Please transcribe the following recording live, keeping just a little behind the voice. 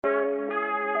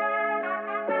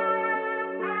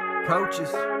Coaches.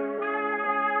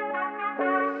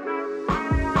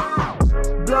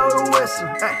 Blow the whistle,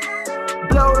 ay.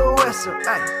 Blow the whistle,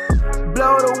 ay.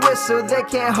 Blow the whistle, they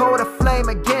can't hold a flame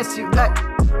against you, ay.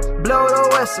 Blow the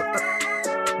whistle,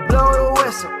 blow the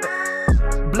whistle,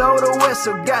 blow the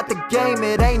whistle, got the game,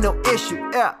 it ain't no issue,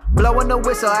 yeah. Blowing the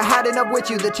whistle, I had enough with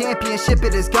you, the championship,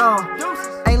 it is gone.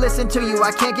 Ain't listen to you,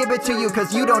 I can't give it to you,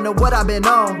 cause you don't know what I've been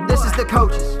on. This is the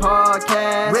Coaches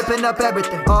Podcast, ripping up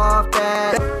everything off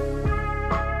that.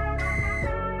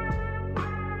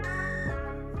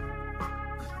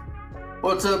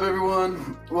 What's up,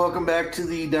 everyone? Welcome back to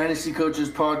the Dynasty Coaches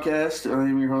Podcast. I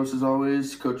am your host, as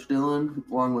always, Coach Dylan,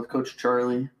 along with Coach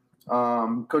Charlie.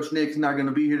 Coach Nick's not going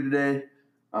to be here today.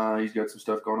 He's got some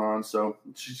stuff going on, so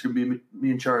it's just going to be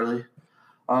me and Charlie.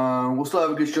 We'll still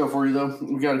have a good show for you, though.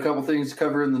 We got a couple things to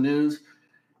cover in the news,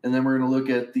 and then we're going to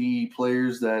look at the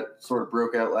players that sort of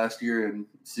broke out last year and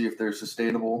see if they're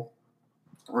sustainable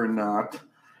or not.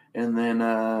 And then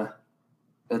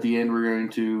at the end, we're going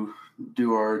to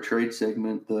do our trade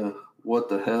segment, the what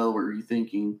the hell were you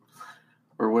thinking,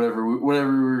 or whatever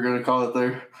we're going to call it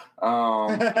there.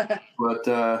 But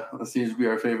that seems to be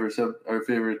our favorite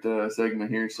segment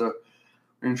here. So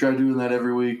we're going to try doing that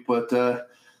every week. But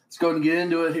let's go ahead and get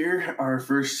into it here. Our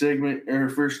first segment, our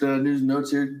first news and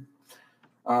notes here.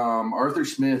 Arthur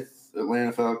Smith,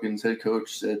 Atlanta Falcons head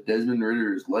coach, said Desmond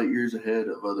Ridder is light years ahead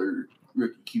of other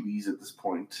rookie QBs at this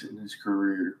point in his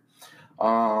career.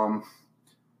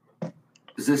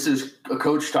 Is this a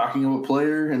coach talking of a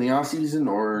player in the offseason,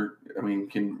 or, I mean,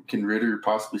 can Ridder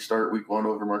possibly start week one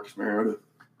over Marcus Mariota?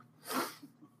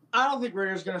 I don't think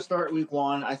Ridder's going to start week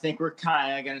one. I think we're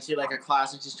kind of going to see like a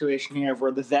classic situation here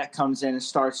where the vet comes in and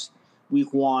starts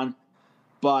week one.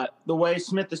 But the way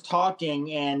Smith is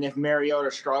talking, and if Mariota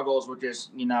struggles, which is,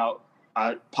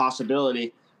 a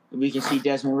possibility, we can see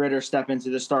Desmond Ridder step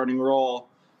into the starting role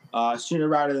sooner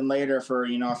rather than later for,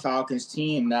 a Falcons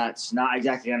team that's not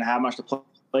exactly going to have much to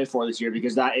play for this year,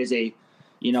 because that is a,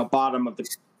 bottom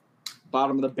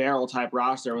of the barrel type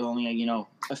roster with only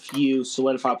a few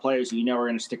solidified players who are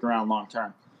going to stick around long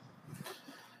term.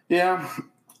 Yeah.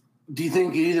 Do you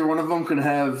think either one of them could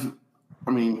have?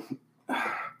 I mean,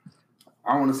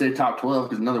 I want to say top 12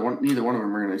 because neither one of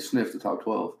them are going to sniff the top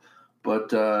 12.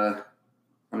 But I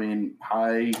mean,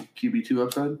 high QB2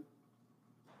 upside,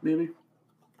 maybe.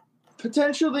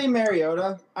 Potentially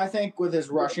Mariota, I think, with his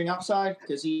rushing upside,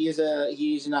 because he's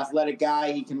an athletic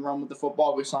guy. He can run with the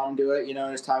football. We saw him do it, in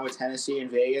his time with Tennessee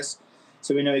and Vegas.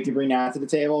 So we know he can bring that to the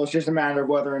table. It's just a matter of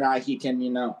whether or not he can,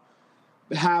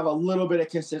 have a little bit of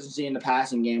consistency in the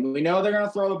passing game. We know they're going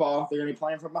to throw the ball. They're going to be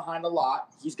playing from behind a lot.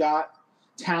 He's got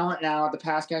talent now at the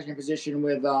pass catching position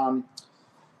with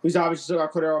who's obviously still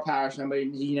got Cordero Patterson, but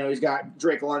he's got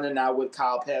Drake London now with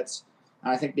Kyle Pitts.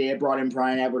 I think they had brought in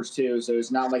Brian Edwards, too, so it's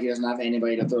not like he doesn't have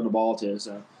anybody to throw the ball to.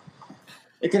 So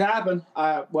it could happen.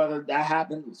 Whether that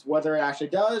happens, whether it actually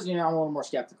does, I'm a little more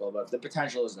skeptical, but the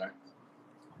potential is there.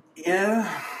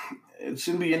 Yeah, it's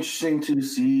going to be interesting to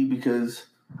see because,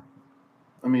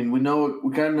 I mean, we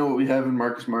kind of know what we have in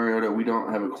Marcus Mariota. We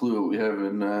don't have a clue what we have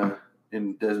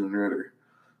in Desmond Ridder.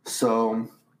 So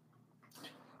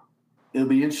it'll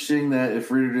be interesting that if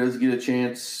Ridder does get a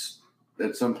chance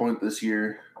at some point this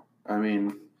year. I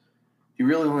mean, he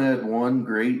really only had one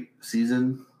great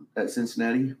season at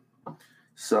Cincinnati.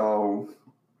 So,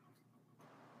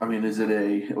 I mean, was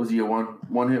he a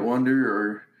one-hit wonder,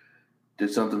 or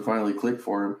did something finally click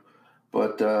for him?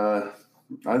 But I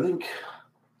think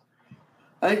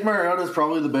Mariota's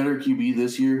probably the better QB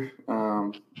this year.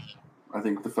 I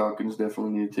think the Falcons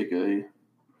definitely need to take a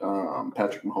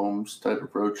Patrick Mahomes type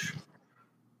approach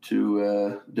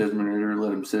to Desmond Ridder.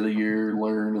 Let him sit a year,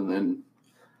 learn, and then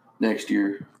next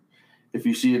year, if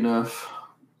you see enough,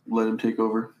 let him take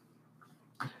over.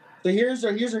 So here's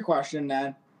a question,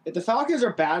 then. If the Falcons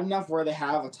are bad enough where they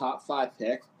have a top 5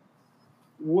 pick,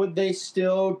 would they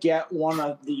still get one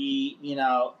of the,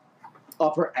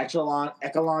 upper echelon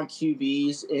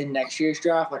QBs in next year's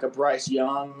draft, like a Bryce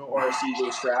Young or a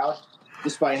CJ Stroud,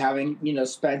 despite having,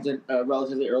 spent a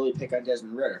relatively early pick on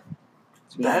Desmond Ridder?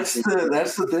 That's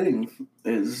the thing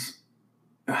is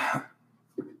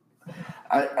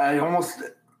I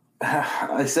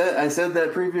said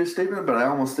that previous statement, but I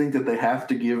almost think that they have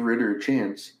to give Ridder a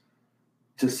chance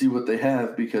to see what they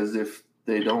have, because if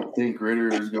they don't think Ridder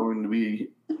is going to be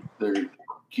their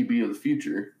QB of the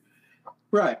future,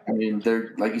 right? I mean,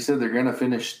 they're, like you said, they're going to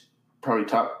finish probably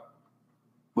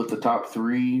with the top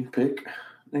 3 pick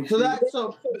next year.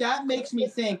 So that makes me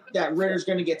think that Ridder's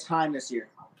going to get time this year.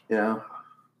 Yeah,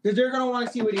 because they're going to want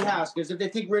to see what he has. Because if they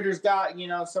think Ridder's got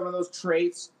some of those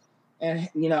traits, and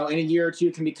in a year or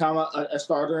two can become a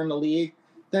starter in the league,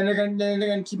 then they're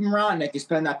gonna keep him around. They can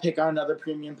spend that pick on another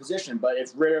premium position. But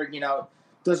if Ritter,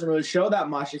 doesn't really show that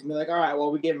much, it can be like, all right,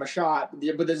 well, we gave him a shot,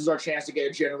 but this is our chance to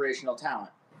get a generational talent.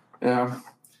 Yeah.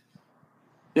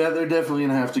 Yeah, they're definitely going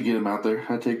to have to get him out there.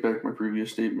 I take back my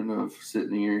previous statement of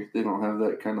sitting here. They don't have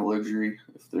that kind of luxury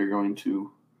if they're going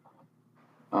to.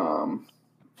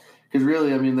 Because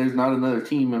really, I mean, there's not another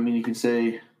team. I mean, you can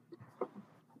say,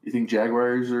 you think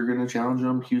Jaguars are going to challenge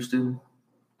them? Houston?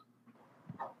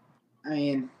 I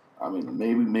mean,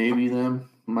 maybe them.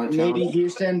 Maybe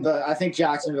Houston, but I think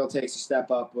Jacksonville takes a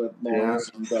step up with Lawrence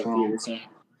and Doug Peterson.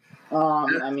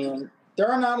 I mean,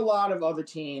 there are not a lot of other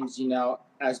teams,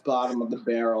 as bottom of the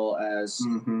barrel as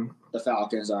the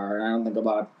Falcons are. And I don't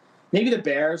think maybe the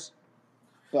Bears,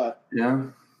 but yeah,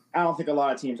 I don't think a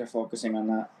lot of teams are focusing on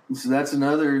that. So that's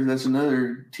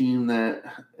another team that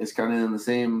is kind of in the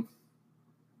same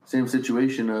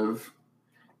situation of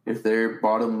if they're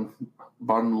bottom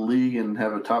of the league and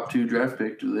have a top 2 draft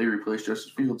pick, do they replace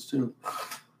Justin Fields too?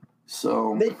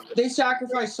 So they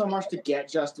sacrificed so much to get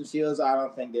Justin Fields. I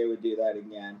don't think they would do that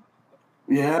again.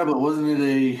 Yeah, but wasn't it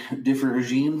a different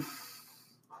regime?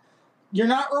 You're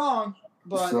not wrong,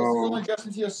 but this is only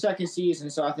Justin Fields' second season,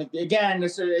 so I think again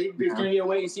it's going to be a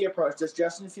wait and see approach. Does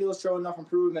Justin Fields show enough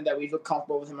improvement that we feel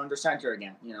comfortable with him under center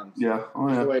again? Yeah,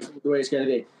 the way it's going to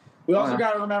be. We also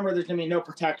got to remember there's going to be no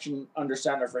protection under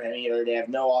center for him either. They have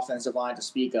no offensive line to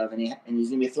speak of, and he's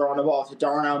going to be throwing the ball to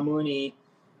Darnell Mooney,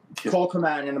 Cole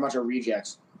Kmet, and a bunch of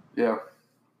rejects. Yeah,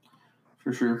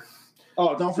 for sure.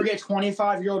 Oh, don't forget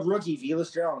 25-year-old rookie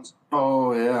Velus Jones.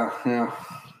 Oh yeah.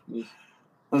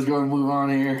 Let's go and move on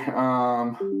here.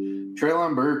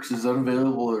 Treylon Burks is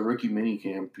unavailable at rookie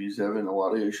minicamp. He's having a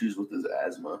lot of issues with his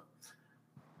asthma.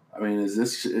 I mean, is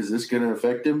this going to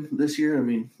affect him this year? I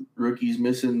mean, rookies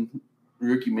missing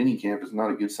rookie minicamp is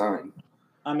not a good sign.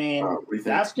 I mean,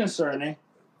 that's concerning.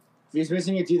 If he's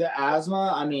missing it due to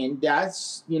asthma, I mean,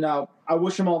 that's, I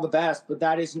wish him all the best, but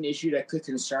that is an issue that could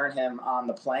concern him on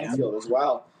the playing field as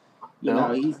well.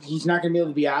 He's not going to be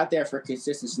able to be out there for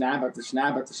consistent snap after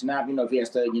snap after snap. If he has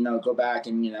to, go back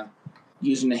and,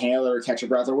 use an inhaler or catch a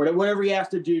breath or whatever he has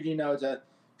to do, to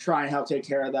try and help take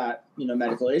care of that,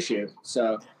 medical issue.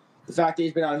 So the fact that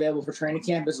he's been unavailable for training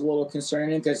camp is a little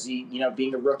concerning because he,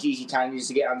 being a rookie, he kind of needs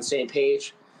to get on the same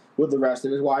page with the rest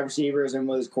of his wide receivers and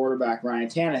with his quarterback, Ryan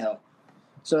Tannehill.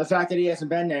 So the fact that he hasn't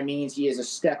been there means he is a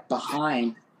step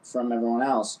behind from everyone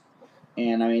else.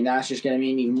 And, I mean, that's just going to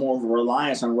mean even more of a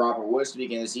reliance on Robert Woods to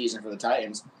begin the season for the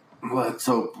Titans. Well, let's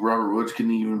hope Robert Woods can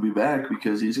even be back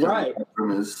because he's coming back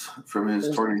from his torn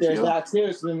ACL. There's that,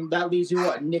 too. So then that leaves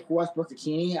you, Nick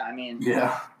Westbrook-Akini? I mean.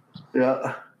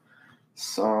 Yeah.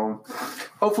 So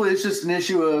hopefully it's just an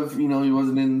issue of, he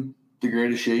wasn't in the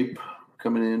greatest shape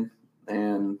coming in.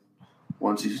 And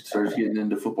once he starts getting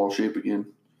into football shape again,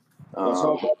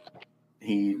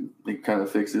 he kind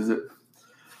of fixes it.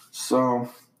 So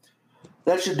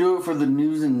that should do it for the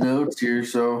news and notes here.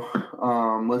 So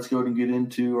let's go ahead and get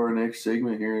into our next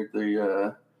segment here,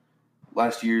 the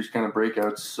last year's kind of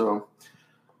breakouts. So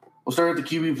we'll start at the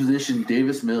QB position.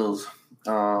 Davis Mills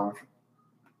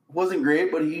wasn't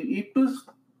great, but he was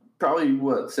probably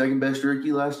second best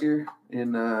rookie last year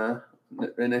in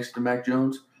right next to Mac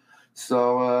Jones.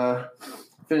 So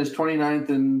finished 29th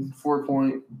in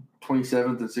 4-point,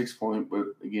 27th in 6-point, but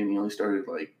again he only started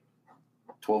like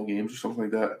 12 games or something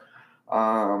like that.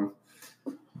 I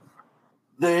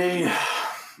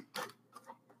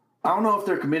don't know if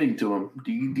they're committing to him.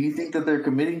 Do you think that they're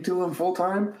committing to him full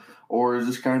time, or is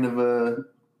this kind of a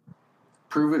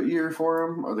prove it year for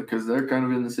him? Or because they're kind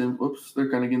of in the same. They're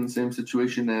kind of in the same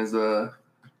situation as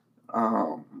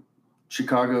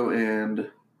Chicago and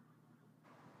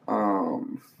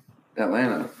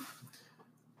Atlanta.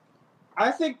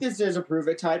 I think this is a prove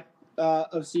it type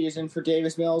of season for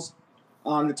Davis Mills.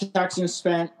 The Texans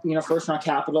spent, first-round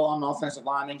capital on offensive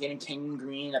lineman, getting Kenyon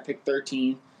Green at pick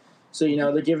 13. So,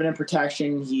 they're giving him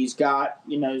protection. He's got,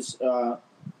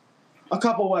 a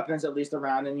couple weapons at least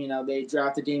around him. They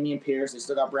drafted Damian Pierce. They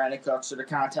still got Brandon Cooks. So they're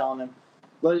kind of telling him,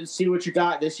 let's see what you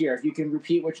got this year. If you can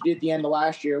repeat what you did at the end of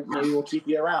last year, maybe we'll keep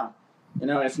you around.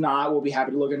 If not, we'll be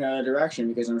happy to look in another direction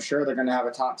because I'm sure they're going to have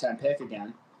a top 10 pick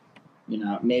again.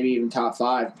 Maybe even top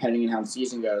 5, depending on how the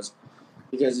season goes.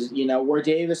 Because, where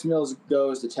Davis Mills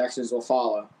goes, the Texans will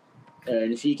follow.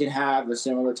 And if he can have a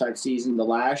similar type season to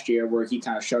last year where he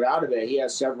kind of showed out a bit, he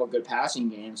has several good passing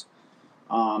games.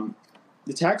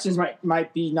 The Texans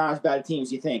might be not as bad a team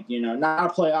as you think.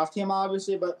 Not a playoff team,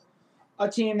 obviously, but a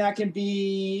team that can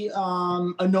be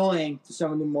annoying to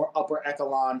some of the more upper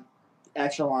echelon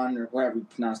echelon or whatever you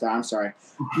pronounce that. I'm sorry.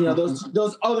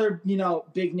 Those other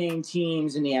big name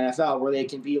teams in the NFL where they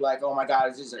can be like, oh my God,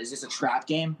 is this a trap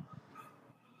game?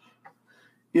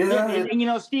 Yeah,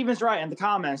 and Steven's right in the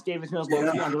comments. Davis Mills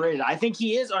looks underrated. I think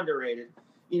he is underrated.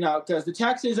 Because the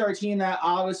Texans are a team that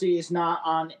obviously is not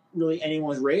on really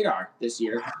anyone's radar this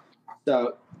year.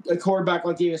 So a quarterback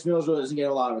like Davis Mills really doesn't get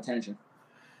a lot of attention.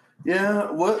 Yeah,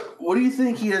 what do you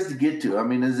think he has to get to? I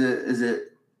mean, is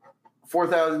it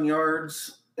 4,000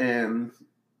 yards and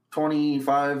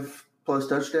 25 plus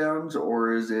touchdowns,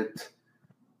 or is it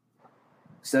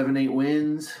 7-8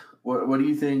 wins? What do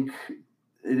you think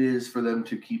it is for them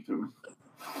to keep him?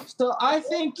 So I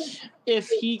think if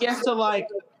he gets to like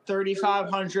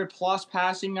 3,500 plus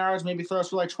passing yards, maybe throws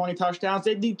for like 20 touchdowns.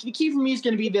 The key for me is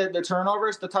going to be the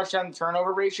turnovers, the touchdown to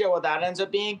turnover ratio, what that ends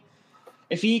up being.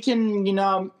 If he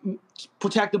can,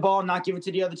 protect the ball and not give it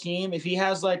to the other team, if he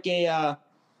has like a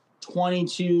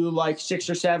 22, like 6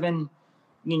 or 7,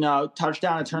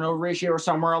 touchdown to turnover ratio or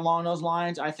somewhere along those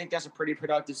lines, I think that's a pretty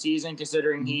productive season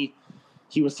considering he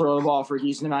would throw the ball for a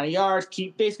decent amount of yards,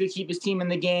 keep his team in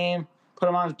the game, put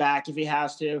him on his back if he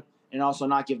has to, and also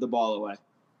not give the ball away.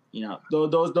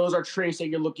 Those are traits that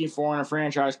you're looking for in a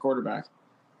franchise quarterback.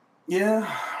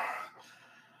 Yeah.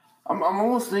 I'm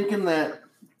almost thinking that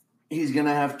he's going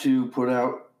to have to put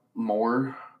out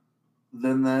more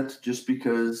than that just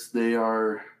because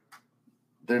they're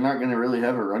not going to really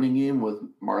have a running game with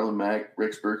Marlon Mack,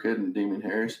 Rex Burkhead, and Damian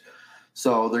Harris.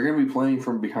 So they're going to be playing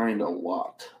from behind a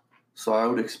lot. So I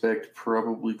would expect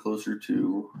probably closer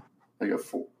to like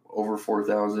over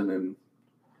 4,000, and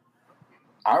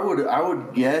I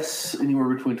would guess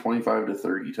anywhere between 25 to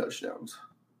 30 touchdowns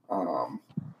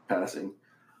passing.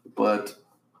 But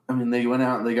I mean, they went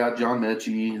out and they got John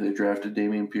Mechie. They drafted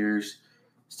Dameon Pierce.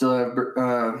 Still have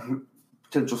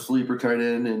potential sleeper tight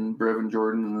end and Brevin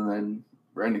Jordan, and then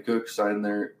Brandon Cook signed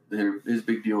his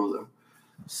big deal with them.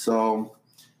 So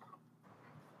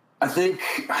I think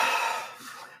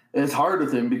it's hard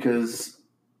with him because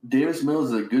Davis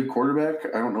Mills is a good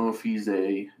quarterback. I don't know if he's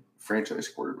a franchise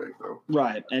quarterback though.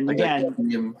 Right, and like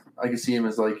again, I can see him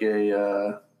as like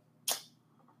a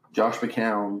Josh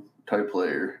McCown type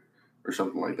player or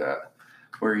something like that,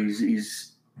 where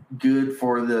he's good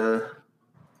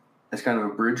as kind of a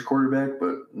bridge quarterback,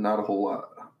 but not a whole lot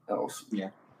else. Yeah.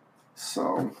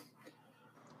 So,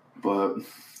 but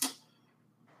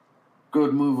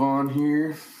good move on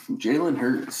here. Jalen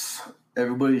Hurts,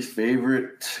 everybody's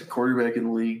favorite quarterback in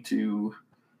the league to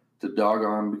dog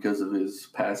on because of his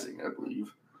passing, I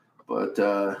believe. But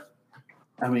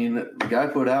I mean, the guy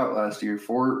put out last year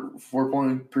 4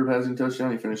 point per passing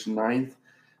touchdown. He finished 9th.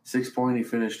 6 point, he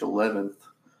finished 11th.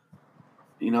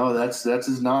 That's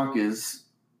his knock is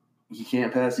he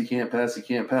can't pass.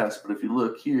 But if you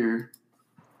look here,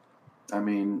 I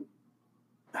mean,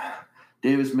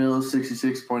 Davis Mills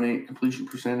 66.8 completion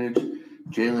percentage,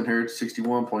 Jalen Hurts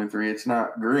 61.3. It's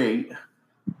not great,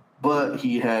 but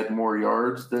he had more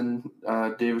yards than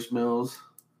Davis Mills.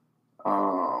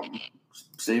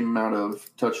 Same amount of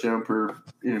touchdown per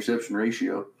interception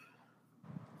ratio.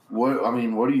 What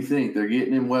do you think? They're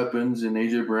getting him weapons in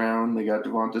A.J. Brown. They got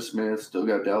Devonta Smith. Still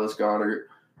got Dallas Goedert.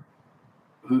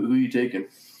 Who are you taking?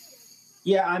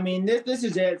 Yeah, I mean, this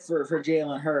is it for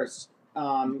Jalen Hurts.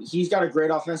 He's got a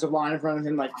great offensive line in front of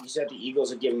him. Like you said, the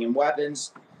Eagles are giving him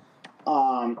weapons.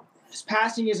 His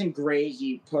passing isn't great.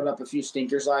 He put up a few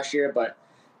stinkers last year, but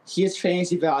his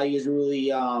fantasy value is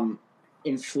really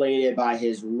inflated by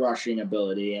his rushing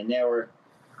ability. And there were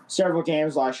several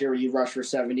games last year where you rushed for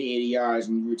 70, 80 yards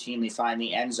and you routinely find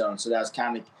the end zone. So that's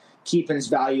kind of keeping his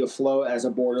value afloat as a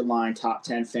borderline top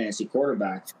 10 fantasy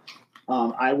quarterback.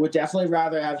 I would definitely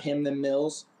rather have him than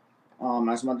Mills,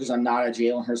 as much as I'm not a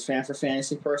Jalen Hurts fan for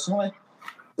fantasy personally.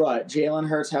 But Jalen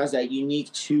Hurts has that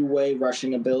unique two-way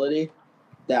rushing ability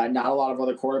that not a lot of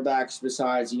other quarterbacks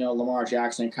besides, Lamar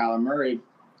Jackson and Kyler Murray,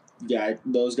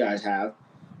 those guys have.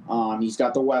 He's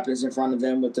got the weapons in front of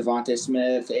him with Devonta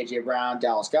Smith, A.J. Brown,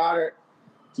 Dallas Goedert.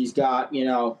 He's got,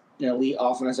 an elite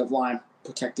offensive line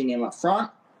protecting him up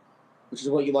front, which is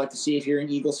what you like to see if you're an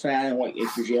Eagles fan and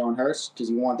if you're Jalen Hurts, because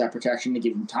you want that protection to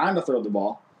give him time to throw the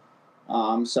ball.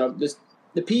 So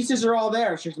the pieces are all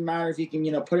there. It's just a matter if he can,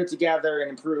 put it together and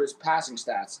improve his passing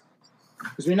stats.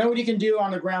 Because we know what he can do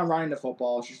on the ground running the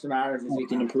football. It's just a matter of if he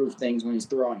can improve things when he's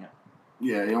throwing it.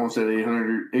 Yeah, he almost had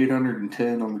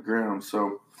 810 on the ground.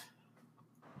 So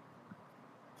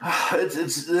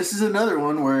this is another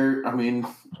one where, I mean,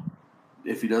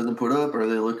 if he doesn't put up, are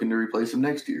they looking to replace him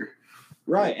next year?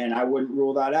 Right, and I wouldn't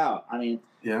rule that out. I mean,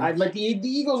 yeah, the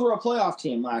Eagles were a playoff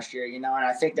team last year, and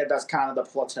I think that's kind of the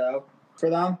plateau for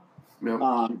them. Yep.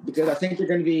 Because I think they're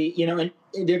going to be, and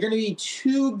they're going to be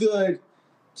too good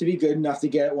to be good enough to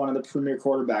get one of the premier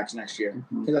quarterbacks next year.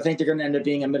 Because I think they're going to end up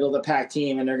being a middle-of-the-pack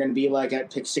team, and they're going to be like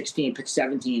at pick 16, pick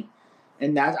 17.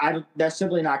 And that's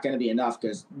simply not going to be enough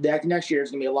because next year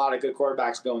is going to be a lot of good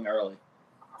quarterbacks going early.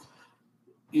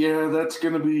 Yeah, that's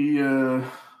going to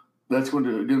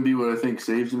be what I think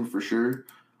saves them for sure.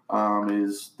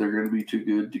 Is they're going to be too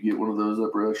good to get one of those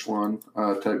upper echelon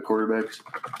type quarterbacks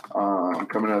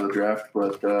coming out of the draft.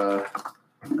 But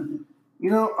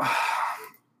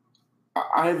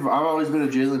I've always been a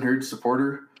Jalen Hurts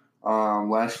supporter.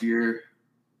 Last year,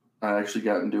 I actually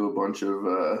got into a bunch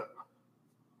of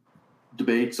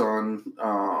debates on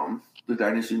the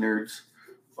Dynasty Nerds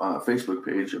Facebook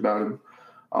page about him,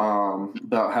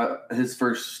 about how his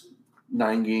first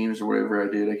 9 games or whatever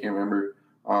I did. I can't remember.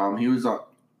 He was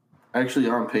actually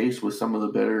on pace with some of the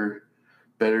better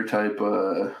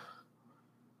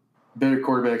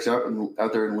quarterbacks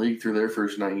out there in the league through their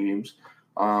first 9 games.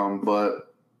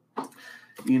 But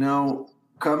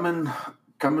coming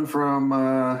from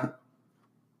a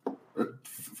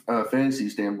fantasy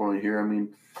standpoint here, I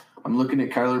mean, I'm looking at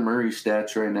Kyler Murray's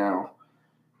stats right now.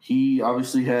 He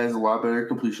obviously has a lot better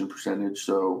completion percentage,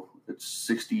 so it's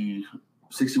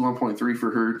 61.3 for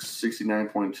Hurts,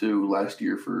 69.2 last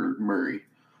year for Murray.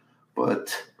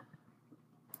 But,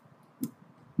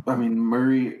 I mean,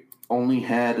 Murray only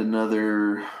had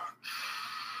another,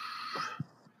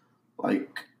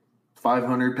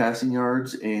 500 passing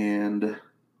yards and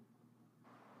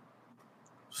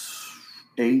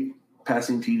 8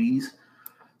 passing TDs.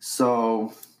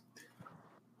 So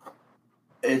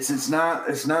it's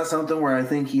not something where I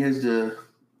think he has to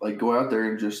go out there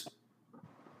and just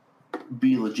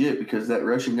be legit, because that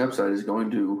rushing upside is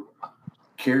going to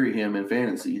carry him in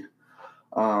fantasy.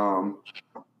 I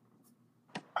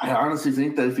honestly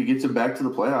think that if he gets him back to the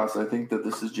playoffs, I think that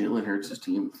this is Jalen Hurts'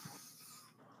 team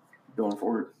going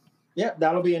forward. Yeah,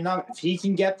 that'll be enough. If he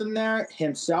can get them there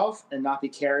himself and not be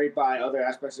carried by other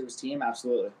aspects of his team,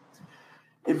 absolutely.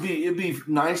 It'd be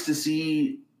nice to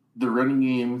see the running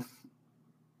game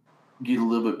get a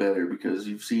little bit better, because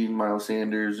you've seen Miles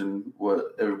Sanders and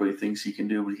what everybody thinks he can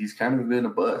do, but he's kind of been a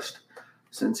bust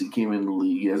since he came in the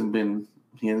league. He hasn't been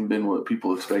what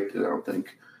people expected, I don't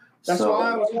think. That's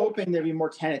why I was hoping there'd be more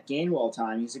Kenneth Gainwell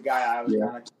time. He's a guy I was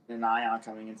kind of keeping an eye on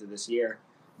coming into this year.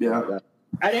 Yeah. But,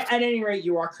 at any rate,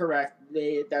 you are correct.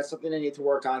 That's something they need to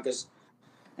work on, because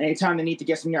anytime they need to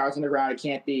get some yards on the ground, it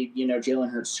can't be,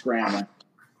 Jalen Hurts scrambling.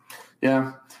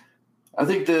 Yeah. I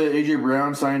think the A.J.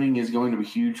 Brown signing is going to be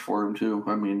huge for him too.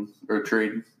 I mean, or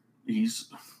trade.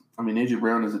 A.J.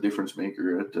 Brown is a difference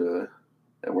maker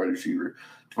at wide receiver.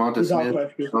 Devonta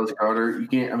Smith, Dallas Goedert. You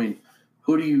can't. I mean,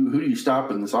 who do you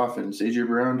stop in this offense? A.J.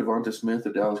 Brown, Devonta Smith,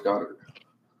 or Dallas Goedert?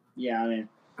 Yeah, I mean,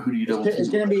 who do you double team? It's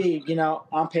going to be,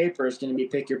 on paper, it's going to be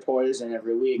pick your poison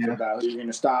every week about who you're going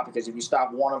to stop, because if you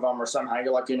stop one of them or somehow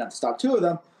you're lucky enough to stop 2 of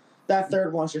them, that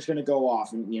third one's just going to go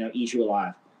off and eat you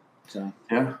alive. So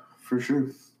yeah. For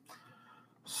sure.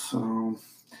 So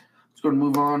let's go and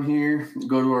move on here.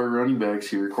 Go to our running backs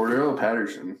here. Cordero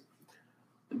Patterson.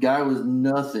 The guy was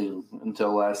nothing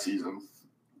until last season.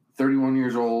 31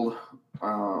 years old.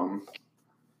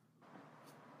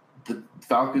 The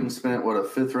Falcons spent, a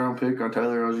 5th-round pick on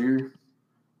Tyler Algier?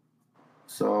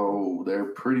 So they're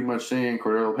pretty much saying,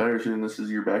 Cordero Patterson, this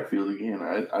is your backfield again,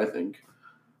 I think.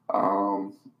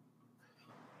 Do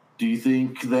you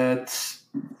think that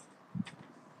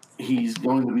he's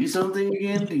going to be something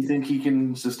again? Do you think he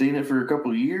can sustain it for a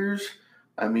couple of years?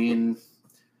 I mean,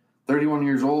 31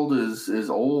 years old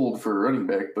is old for a running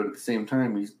back, but at the same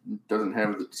time, he doesn't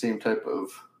have the same type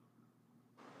of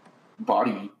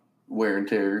body wear and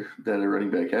tear that a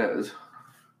running back has.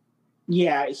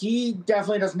 Yeah, he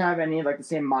definitely doesn't have any the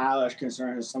same mileage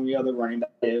concerns as some of the other running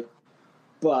backs do,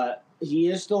 but he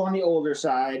is still on the older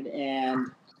side,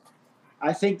 and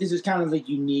I think this is kind of a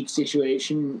unique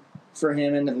situation for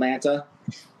him in Atlanta,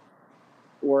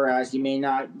 whereas he may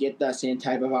not get that same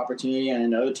type of opportunity on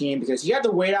another team, because he had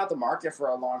to wait out the market for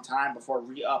a long time before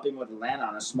re-upping with Atlanta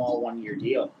on a small 1-year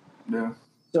deal. Yeah.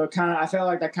 So I felt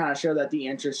like that kind of showed that the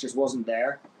interest just wasn't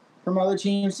there from other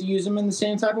teams to use him in the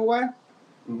same type of way.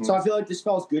 Mm-hmm. So I feel like this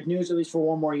spells good news, at least for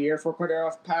 1 more year for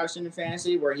Cordero Patterson in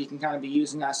fantasy, where he can kind of be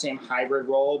using that same hybrid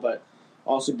role, but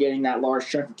also getting that large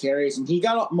chunk of carries. And he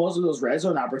got most of those red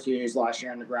zone opportunities last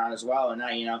year on the ground as well. And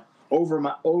now,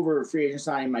 over free agent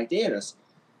signing Mike Davis.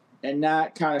 And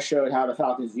that kind of showed how the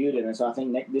Falcons viewed it. And so I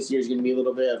think this year's going to be a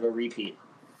little bit of a repeat.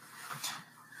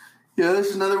 Yeah, this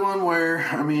is another one where,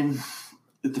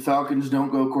 if the Falcons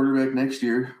don't go quarterback next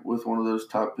year with one of those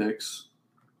top picks,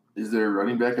 is there a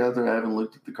running back out there? I haven't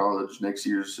looked at the next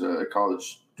year's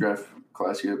college draft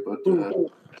class yet, but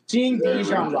seeing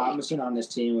Bijan Robinson on this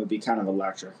team would be kind of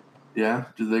electric. Yeah,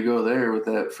 do they go there with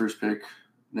that first pick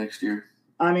next year?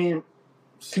 I mean,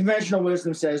 conventional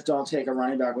wisdom says don't take a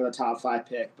running back with a top 5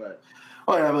 pick, but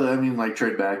like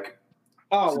trade back.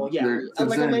 Oh well, yeah,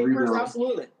 like a late first,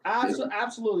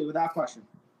 absolutely, without question.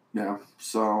 Yeah,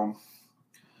 so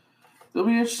it'll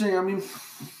be interesting. I mean,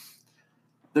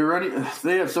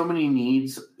 they have so many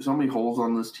needs, so many holes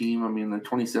on this team. I mean, they're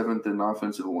 27th in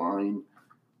offensive line.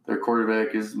 Their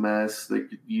quarterback is a mess. They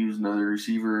could use another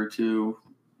receiver or two.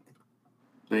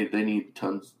 They need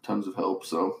tons of help.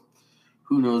 So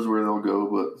who knows where they'll go?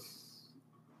 But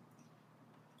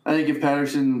I think if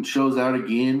Patterson shows out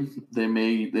again, they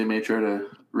may try to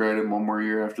ride him one more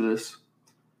year after this.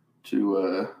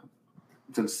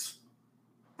 Since,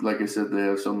 like I said, they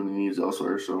have so many needs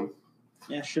elsewhere. So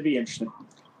yeah, should be interesting.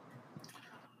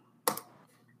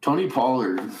 Tony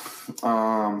Pollard,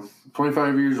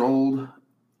 25 years old.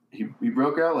 He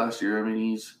broke out last year. I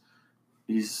mean,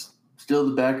 he's still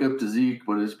the backup to Zeke,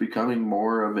 but it's becoming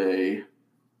more of a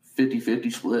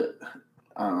 50-50 split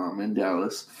in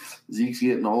Dallas. Zeke's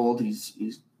getting old.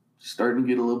 He's starting to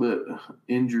get a little bit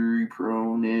injury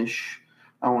prone-ish.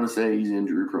 I don't want to say he's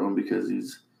injury prone because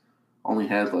he's only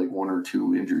had like 1 or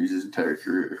 2 injuries his entire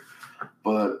career.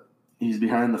 But he's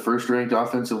behind the first-ranked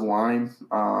offensive line.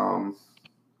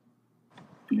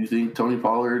 Do you think Tony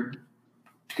Pollard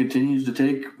continues to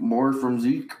take more from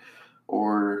Zeke,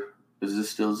 or is this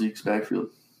still Zeke's backfield?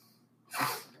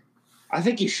 I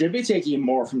think he should be taking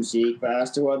more from Zeke, but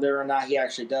as to whether or not he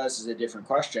actually does is a different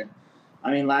question.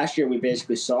 I mean, last year we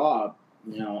basically saw,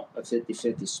 a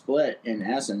 50-50 split in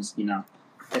essence.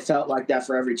 It felt like that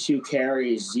for every 2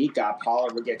 carries Zeke got,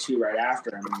 Pollard would get 2 right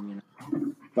after him,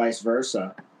 vice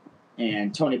versa.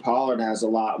 And Tony Pollard has a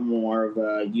lot more of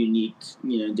a unique,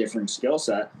 different skill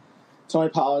set. Tony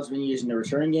Pollard's been used in the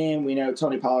return game. We know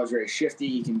Tony Pollard's very shifty.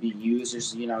 He can be used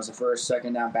as a first,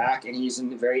 second down back, and he's a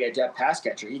very adept pass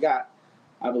catcher.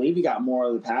 I believe he got more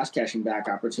of the pass catching back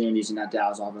opportunities in that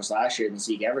Dallas offense last year than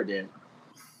Zeke ever did.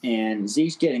 And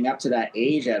Zeke's getting up to that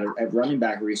age at running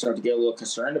back where you start to get a little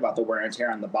concerned about the wear and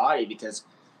tear on the body, because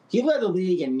he led the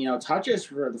league in touches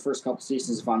for the first couple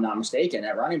seasons, if I'm not mistaken,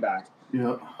 at running back.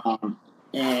 Yeah.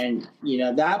 And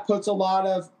that puts a lot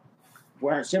of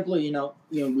wear. Simply,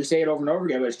 we say it over and over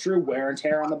again, but it's true, wear and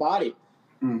tear on the body.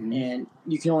 Mm-hmm. And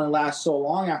you can only last so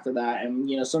long after that.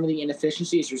 And some of the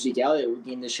inefficiencies for Zeke Elliott were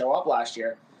beginning to show up last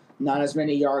year. Not as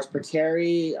many yards per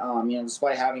carry,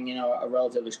 despite having a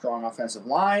relatively strong offensive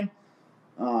line.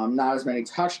 Not as many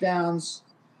touchdowns.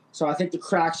 So I think the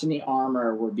cracks in the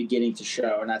armor were beginning to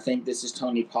show, and I think this is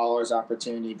Tony Pollard's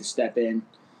opportunity to step in.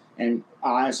 And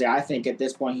honestly, I think at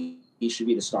this point he should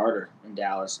be the starter in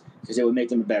Dallas because it would make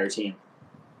them a better team.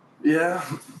 Yeah.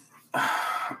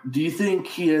 Do you think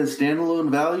he has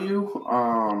standalone value,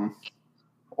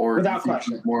 or without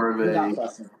question, more of a? Without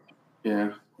question.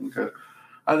 Yeah. Okay.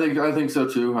 I think so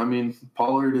too. I mean,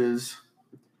 Pollard is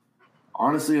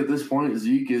honestly at this point.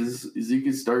 Zeke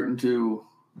is starting to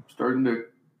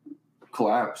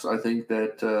collapse. I think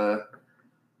that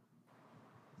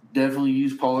definitely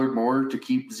use Pollard more to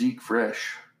keep Zeke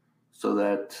fresh, so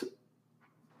that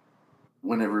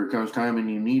whenever it comes time and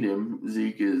you need him,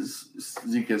 Zeke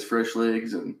has fresh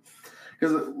legs. And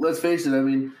because let's face it, I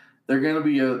mean, they're gonna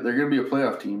be a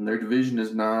playoff team. Their division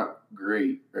is not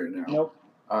great right now. Nope.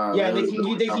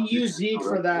 They can use Zeke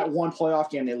for that one playoff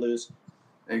game they lose.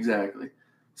 Exactly.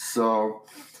 So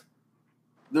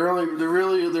their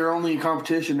only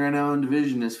competition right now in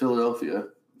division is Philadelphia.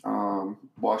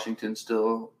 Washington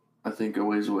still, I think, a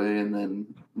ways away, and then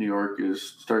New York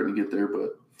is starting to get there,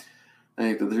 but I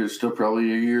think that there's still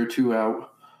probably a year or 2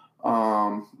 out.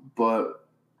 But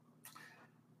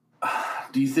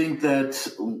do you think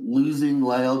that losing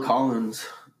Lyle Collins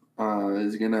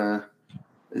is gonna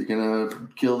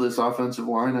kill this offensive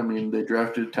line? I mean, they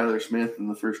drafted Tyler Smith in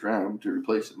the first round to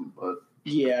replace him, but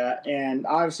yeah, and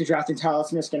obviously drafting Tyler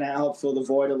Smith is going to help fill the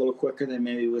void a little quicker than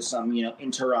maybe with some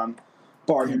interim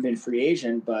bargain bin free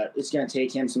agent, but it's going to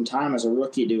take him some time as a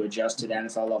rookie to adjust to the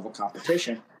NFL level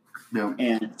competition. Yeah.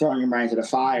 And throwing him right into the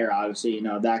fire, obviously,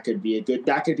 that could be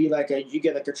like you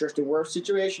get like a Tristan Wirfs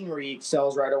situation where he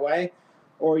excels right away,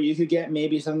 or you could get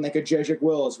maybe something like a Jedrick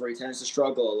Wills where he tends to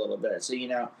struggle a little bit. So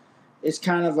it's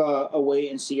kind of a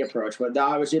wait and see approach. But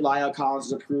obviously, Lyle Collins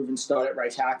is a proven stud at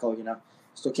right tackle.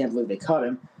 Still can't believe they cut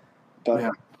him,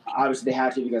 but obviously they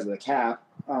had to because of the cap.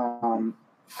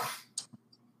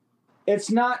 It's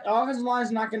not offensive line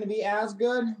is not going to be as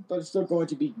good, but it's still going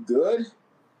to be good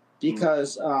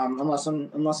because unless I'm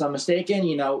mistaken,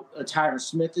 Tyron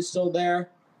Smith is still there.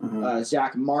 Mm-hmm.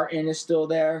 Zach Martin is still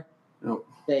there. Yep.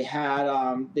 they had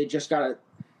I think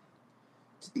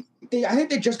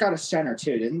they just got a center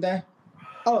too, didn't they?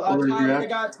 They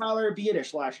got Tyler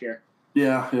Biedish last year.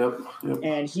 Yeah, yep.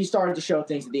 And he started to show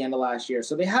things at the end of last year.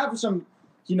 So they have some,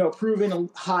 proven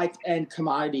high-end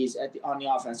commodities on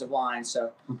the offensive line.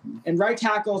 So, and right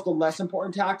tackle is the less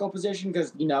important tackle position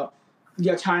because, you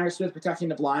have Tyner Smith protecting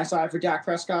the blind side for Dak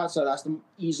Prescott, so that's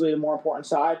easily the more important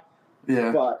side.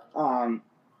 Yeah. But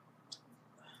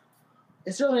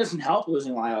it certainly doesn't help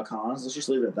losing Lyle Collins. Let's just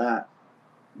leave it at that.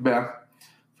 Yeah,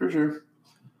 for sure.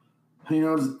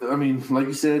 I mean, like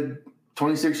you said,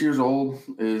 26 years old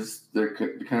is their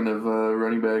kind of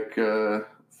running back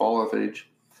fall-off age.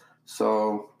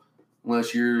 So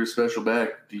unless you're a special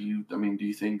back, do you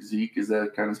think Zeke is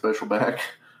that kind of special back?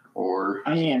 Or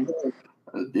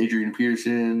Adrian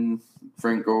Peterson,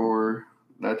 Frank Gore,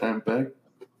 that type of back?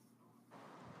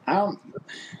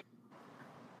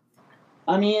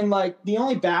 The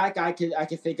only back I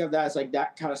could think of that's like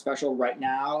that kind of special right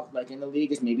now, like in the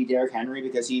league, is maybe Derrick Henry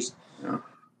because he's,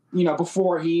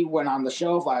 before he went on the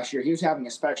shelf last year, he was having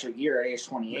a special year at age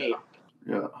 28.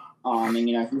 Yeah. And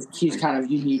he's kind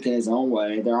of unique in his own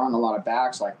way. There aren't a lot of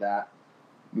backs like that.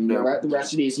 The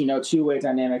rest of these, two-way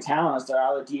dynamic talents, they're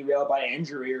either derailed by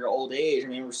injury or old age. I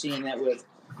mean, we're seeing it with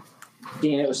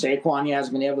Saquon. He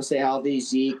hasn't been able to stay healthy.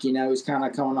 Zeke, he's kind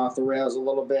of coming off the rails a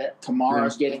little bit.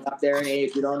 Kamara's getting up there in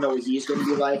age. We don't know what he's going to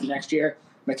be like next year.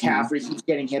 McCaffrey keeps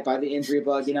getting hit by the injury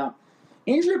bug.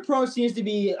 Injury pro seems to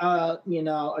be, a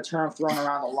term thrown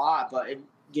around a lot, but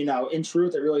in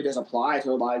truth, it really does apply to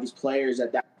a lot of these players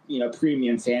at that,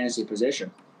 premium fantasy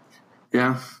position.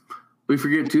 Yeah. We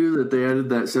forget, too, that they added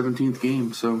that 17th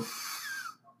game, so.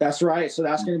 That's right. So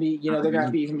that's going to be, they're going to have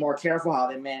to be even more careful how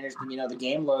they manage, the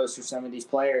game loads for some of these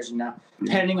players.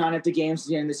 Depending on if the games at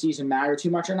the end of the season matter too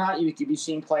much or not, you could be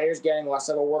seeing players getting less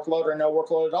of a workload or no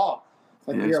workload at all.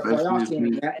 Like if you're a playoff team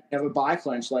and you have a bye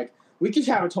clinch, like we could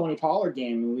have a Tony Pollard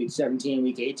game in week 17,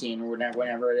 week 18, or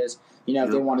whenever it is,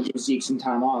 if they want to give Zeke some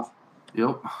time off.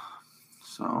 Yep.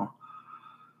 So.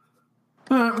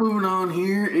 All right, moving on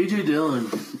here. A.J. Dillon.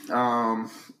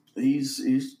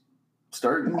 He's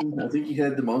starting. I think he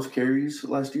had the most carries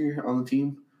last year on the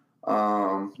team.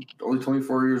 Only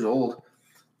 24 years old.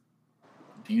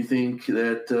 Do you think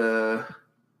that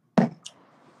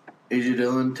A.J.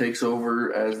 Dillon takes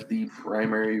over as the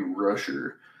primary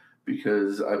rusher?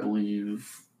 Because I believe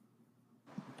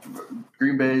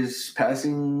Green Bay's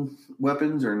passing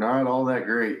weapons are not all that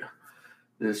great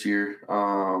this year.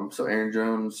 So Aaron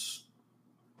Jones,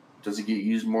 does he get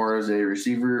used more as a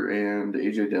receiver? And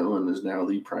A.J. Dillon is now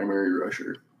the primary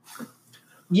rusher.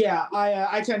 Yeah,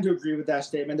 I tend to agree with that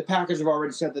statement. The Packers have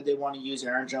already said that they want to use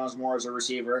Aaron Jones more as a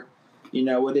receiver,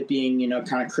 with it being,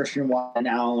 kind of Christian Watt and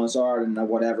Alan Lazard and the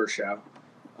whatever show.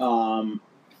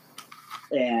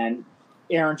 And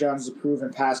Aaron Jones is a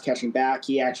proven pass-catching back.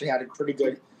 He actually had a pretty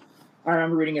good – I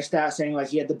remember reading a stat saying, like,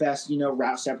 he had the best,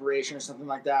 route separation or something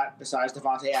like that besides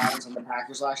Devontae Adams on the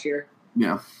Packers last year.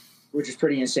 Yeah. Which is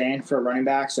pretty insane for a running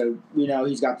back. So,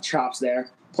 he's got the chops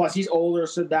there. Plus, he's older,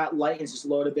 so that lightens his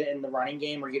load a bit in the running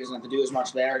game where he doesn't have to do as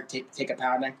much there, take a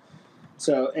pounding.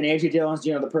 So, and A.J. Dillon's,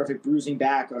 the perfect bruising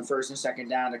back on first and second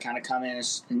down to kind of come in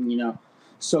and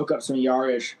soak up some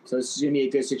yardage. So, this is going to be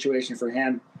a good situation for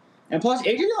him. And plus,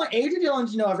 A.J.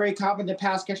 Dillon's, a very competent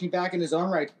pass-catching back in his own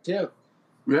right, too.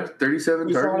 Yeah,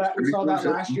 37 targets. We saw that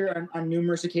last year on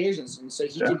numerous occasions. And so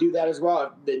he can do that as well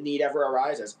if the need ever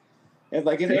arises. If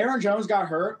Aaron Jones got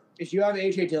hurt, if you have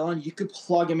A.J. Dillon, you could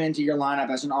plug him into your lineup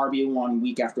as an RB1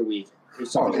 week after week.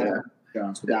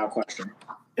 Jones, without question.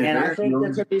 And I think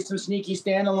there could be some sneaky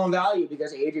standalone value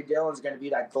because A.J. Dillon's going to be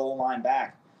that goal line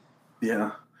back.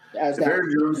 Yeah. If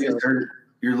Aaron Jones is hurt,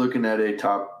 you're looking at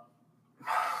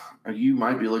you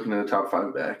might be looking at a top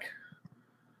 5 back.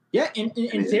 Yeah, in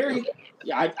theory.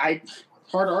 Yeah, I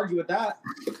hard to argue with that.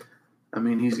 I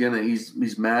mean,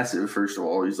 he's massive. First of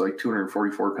all, he's like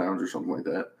 244 pounds or something like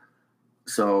that.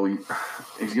 So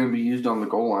he's going to be used on the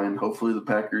goal line. Hopefully, the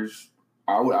Packers.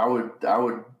 I would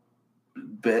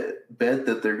bet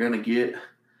that they're going to get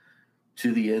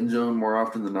to the end zone more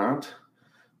often than not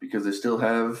because they still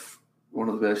have one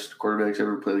of the best quarterbacks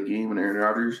ever play the game in Aaron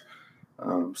Rodgers.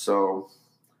 So,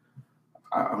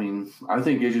 I mean, I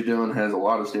think A.J. Dillon has a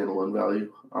lot of standalone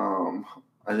value.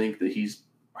 I think that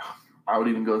I would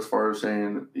even go as far as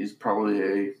saying he's probably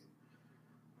a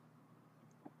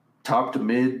top to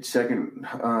mid second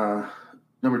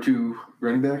number 2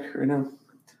 running back right now.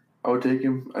 I would take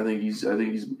him. I think he's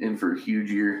in for a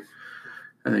huge year.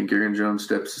 I think Aaron Jones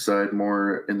steps aside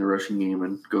more in the rushing game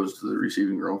and goes to the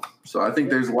receiving role. So I think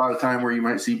there's a lot of time where you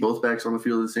might see both backs on the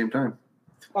field at the same time.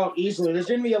 Oh, easily. There's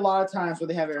going to be a lot of times where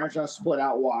they have Aaron Jones split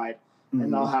out wide.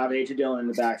 and they'll have A.J. Dillon in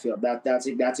the backfield. That's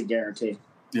a guarantee.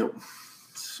 Yep.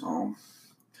 So,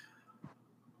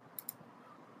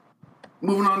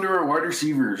 moving on to our wide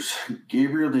receivers,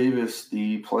 Gabriel Davis,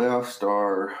 the playoff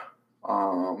star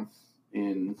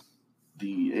in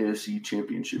the AFC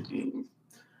Championship game,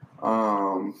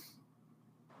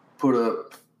 put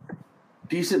up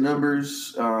decent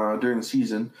numbers during the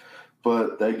season,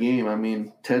 but that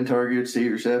game, 10 targets, 8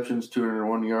 receptions,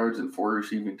 201 yards, and 4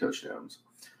 receiving touchdowns.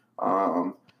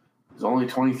 He's only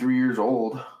 23 years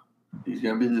old. He's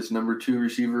going to be this number 2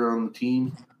 receiver on the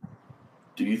team.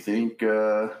 Do you think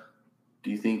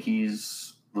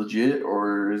he's legit,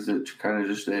 or is it kind of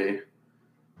just a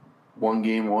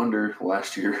one-game wonder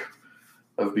last year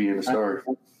of being a star?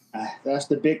 That's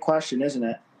the big question, isn't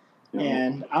it? Yeah.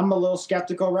 And I'm a little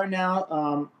skeptical right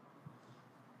now.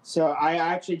 So I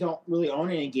actually don't really own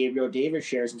any Gabriel Davis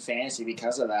shares in fantasy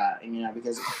because of that.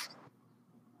 Because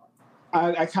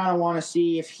I kind of want to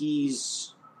see if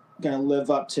he's going to live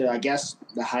up to, I guess,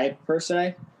 the hype per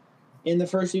se in the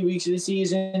first few weeks of the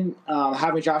season.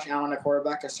 Having Josh Allen at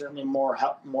quarterback is certainly more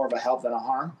of a help than a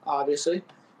harm, obviously.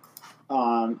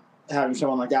 Having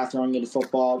someone like that throwing into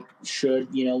football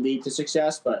should, lead to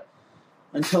success. But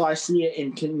until I see it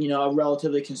in, a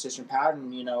relatively consistent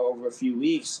pattern, over a few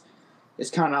weeks, it's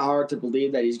kind of hard to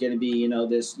believe that he's going to be,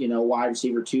 this, wide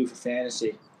receiver 2 for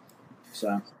fantasy.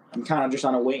 So I'm kind of just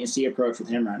on a wait and see approach with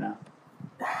him right now.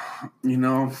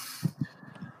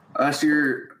 Last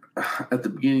year at the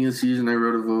beginning of the season, I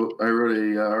wrote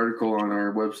a article on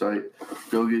our website.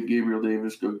 Go get Gabriel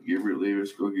Davis. Go get Gabriel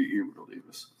Davis. Go get Gabriel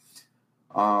Davis.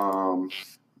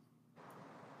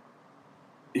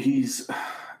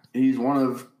 He's one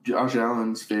of Josh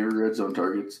Allen's favorite red zone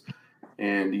targets,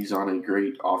 and he's on a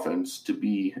great offense to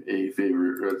be a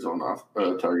favorite red zone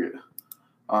target.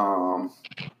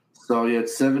 So he had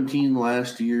 17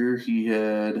 last year. He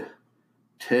had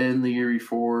 10 the year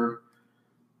before.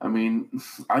 I think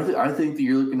that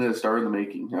you're looking at a star in the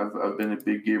making. I've been a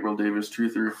big Gabriel Davis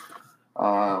truther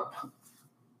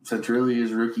since really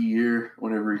his rookie year.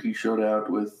 Whenever he showed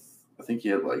out with, I think he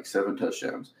had 7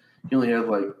 touchdowns. He only had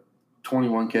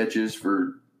 21 catches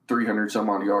for 300 some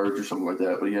odd yards or something like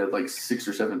that, but he had 6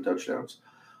 or 7 touchdowns.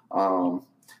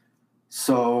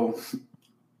 So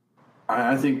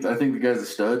I think the guy's a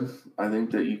stud. I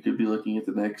think that you could be looking at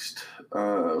the next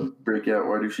breakout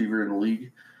wide receiver in the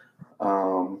league.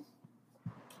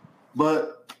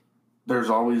 But there's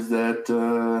always that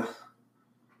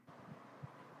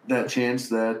chance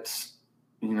that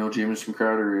Jamison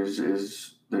Crowder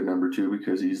is their number 2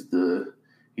 because he's the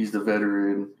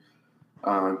veteran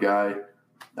guy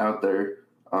out there.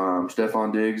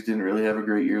 Stephon Diggs didn't really have a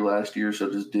great year last year, so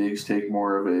does Diggs take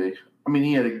more of a?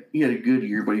 He had a good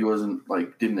year, but he wasn't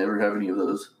didn't ever have any of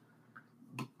those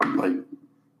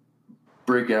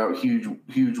breakout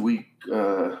huge week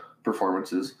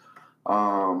performances.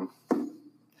 I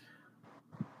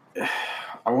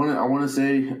want to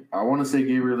say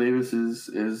Gabriel Davis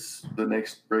is the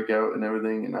next breakout and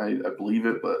everything, and I believe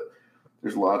it, but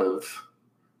there's a lot of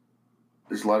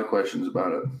questions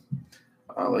about it.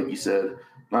 Like you said,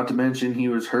 not to mention he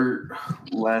was hurt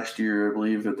last year, I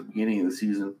believe, at the beginning of the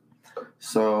season.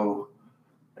 So,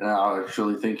 and I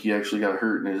actually think he actually got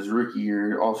hurt in his rookie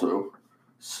year also.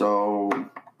 So,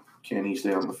 can he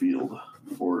stay on the field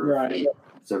for a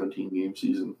 17-game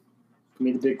season?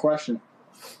 The big question.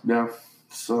 Yeah.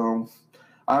 So,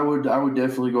 I would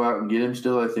definitely go out and get him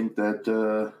still. I think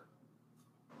that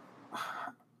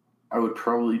I would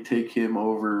probably take him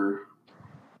over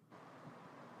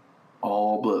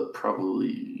all but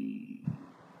probably,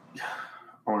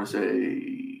 I want to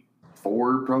say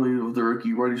 4 probably of the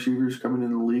rookie wide receivers coming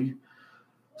in the league.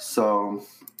 So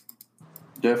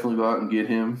definitely go out and get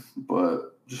him,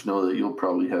 but just know that you'll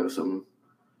probably have some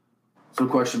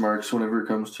question marks whenever it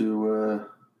comes to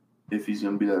if he's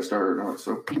going to be that starter or not.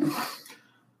 So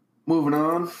moving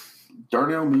on,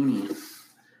 Darnell Mooney.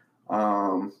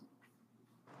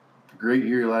 Great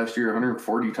year last year,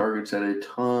 140 targets, had a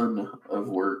ton of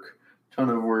work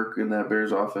in that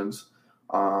Bears offense.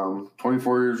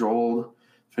 24 years old,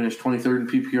 finished 23rd in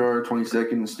PPR,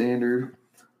 22nd in standard.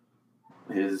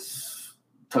 His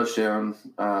touchdown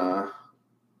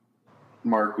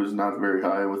mark was not very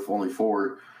high with only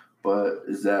 4, but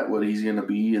is that what he's going to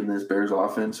be in this Bears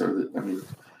offense?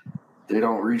 They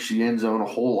don't reach the end zone a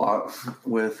whole lot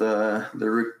with the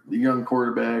young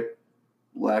quarterback,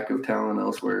 lack of talent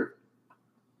elsewhere.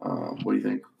 What do you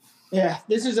think? Yeah,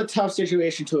 this is a tough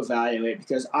situation to evaluate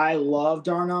because I love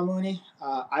Darnell Mooney.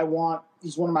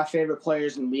 He's one of my favorite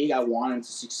players in the league. I want him to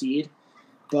succeed.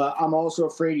 But I'm also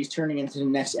afraid he's turning into the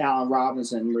next Allen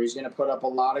Robinson, where he's going to put up a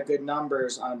lot of good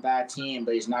numbers on a bad team,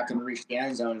 but he's not going to reach the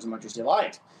end zone as much as you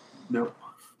like. Nope.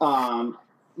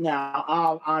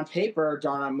 Now, on paper,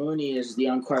 Darnell Mooney is the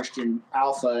unquestioned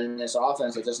alpha in this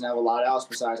offense that doesn't have a lot else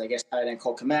besides, I guess, tight end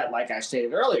Cole Kmet, like I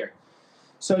stated earlier.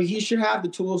 So he should have the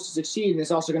tools to succeed, and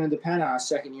it's also going to depend on a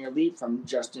second-year leap from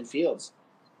Justin Fields.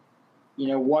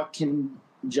 What can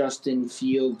Justin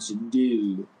Fields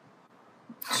do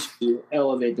to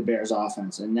elevate the Bears'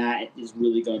 offense? And that is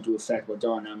really going to affect what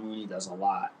Darnell Mooney does a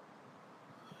lot.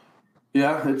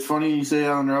 Yeah, it's funny you say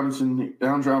Allen Robinson.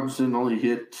 Allen Robinson only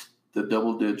hit the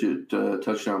double-digit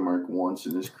touchdown mark once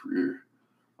in his career.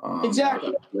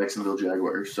 Exactly. Jacksonville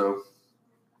Jaguars. So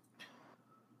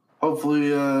hopefully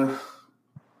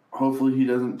he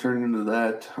doesn't turn into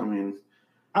that. I mean,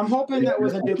 I'm hoping that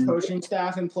with a new coaching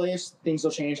staff in place, things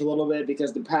will change a little bit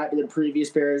because the previous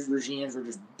Bears regimes were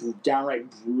just downright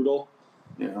brutal.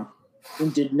 Yeah.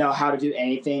 And didn't know how to do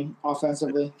anything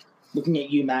offensively. Looking at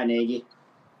you, Matt Nagy.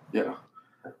 Yeah.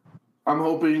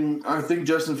 I think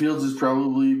Justin Fields is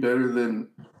probably better than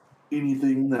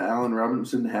anything that Allen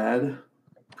Robinson had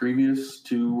previous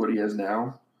to what he has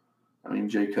now. I mean,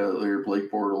 Jay Cutler,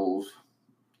 Blake Bortles,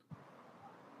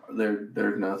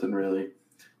 they're nothing really.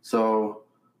 So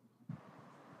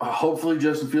hopefully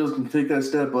Justin Fields can take that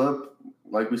step up.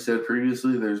 Like we said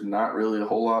previously, there's not really a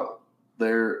whole lot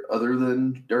there other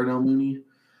than Darnell Mooney.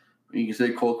 You can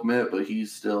say Cole Kmet, but he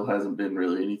still hasn't been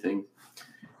really anything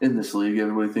in this league.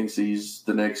 Everybody thinks he's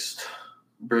the next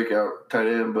breakout tight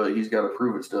end, but he's got to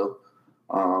prove it still.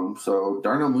 So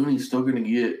Darnell Mooney's still going to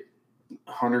get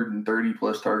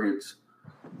 130-plus targets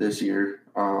this year.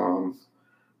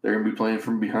 They're going to be playing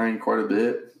from behind quite a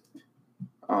bit.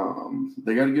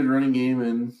 They got a good running game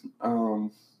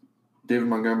in David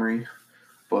Montgomery,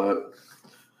 but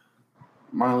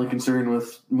my only concern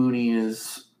with Mooney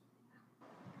is,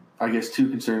 I guess, two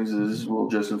concerns is, will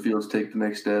Justin Fields take the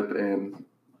next step, and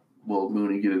will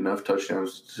Mooney get enough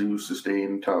touchdowns to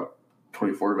sustain top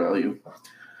 24 value?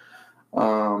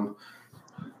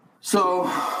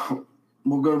 So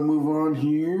we'll go move on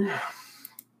here.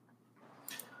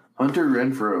 Hunter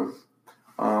Renfrow,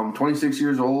 26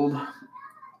 years old.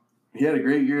 He had a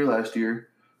great year last year.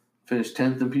 Finished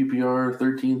 10th in PPR,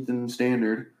 13th in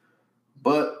standard.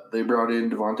 But they brought in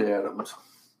Davante Adams,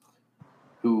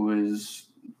 who is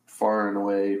far and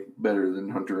away better than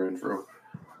Hunter Renfrow.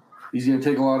 He's going to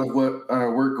take a lot of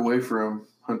work away from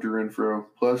Hunter Renfrow.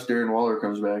 Plus, Darren Waller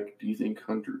comes back. Do you think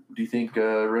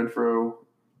Renfrow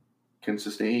can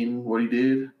sustain what he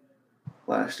did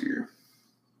last year?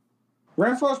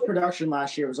 Renfrow's production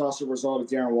last year was also a result of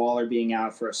Darren Waller being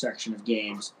out for a section of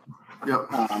games. Yep.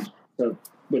 So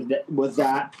with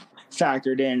that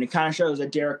factored in, it kind of shows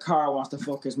that Derek Carr wants to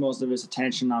focus most of his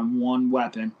attention on one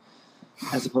weapon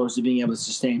as opposed to being able to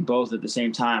sustain both at the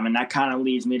same time. And that kind of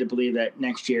leads me to believe that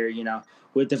next year,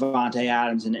 with Davante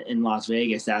Adams in Las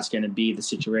Vegas, that's going to be the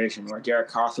situation where Derek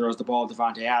Carr throws the ball at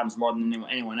Davante Adams more than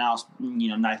anyone else,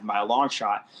 not even by a long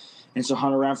shot. And so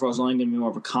Hunter Renfrow is only going to be more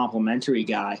of a complimentary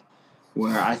guy,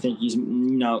 where I think he's,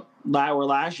 where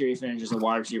last year he finished as a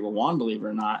wide receiver one, believe it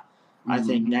or not. I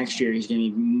think next year he's going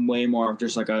to be way more of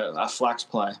just like a flex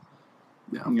play.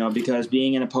 Yeah. Because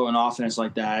being in a potent offense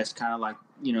like that, it's kind of like,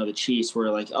 the Chiefs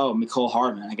were like, oh, Mecole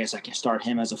Hardman, I guess I can start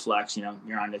him as a flex.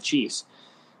 You're on the Chiefs.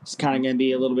 It's kind of going to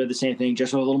be a little bit of the same thing,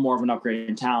 just with a little more of an upgrade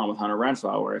in talent with Hunter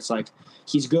Renfrow, where it's like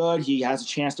he's good. He has a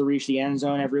chance to reach the end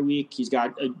zone every week. He's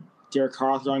got Derek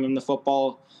Carr throwing him the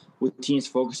football with teams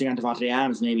focusing on Davante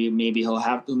Adams. Maybe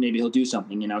he'll do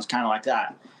something. It's kind of like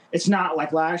that. It's not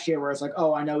like last year where it's like,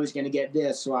 oh, I know he's going to get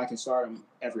this, so I can start him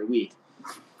every week.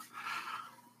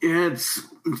 Yeah, it's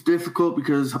difficult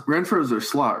because Renfrow's their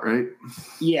slot, right?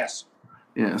 Yes.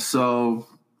 Yeah, so,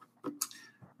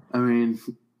 I mean,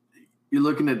 you're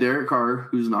looking at Derek Carr,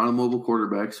 who's not a mobile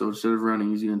quarterback, so instead of running,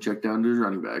 he's going to check down to his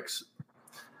running backs.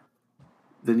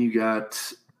 Then you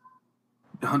got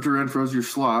Hunter Renfrow's your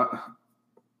slot.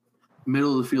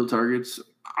 Middle of the field targets,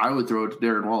 I would throw it to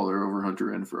Darren Waller over Hunter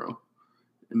Renfrow.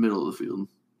 In the middle of the field.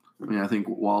 I mean, I think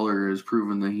Waller has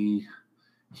proven that he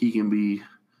can be a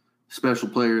special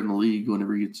player in the league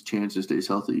whenever he gets a chance and stays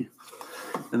healthy.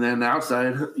 And then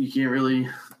outside,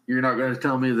 you're not going to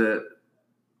tell me that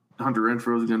Hunter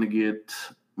Renfrow is going to get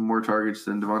more targets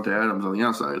than Davante Adams on the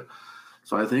outside.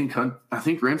 So I think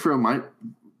Renfrow might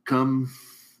come,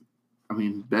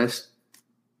 at best,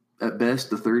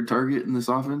 the third target in this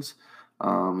offense,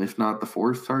 if not the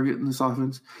fourth target in this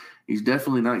offense. He's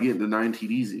definitely not getting to 9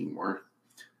 TDs anymore,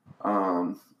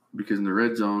 because in the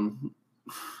red zone,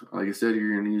 like I said,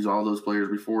 you're going to use all those players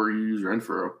before you use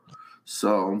Renfrow.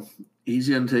 So he's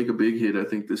going to take a big hit, I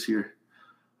think, this year.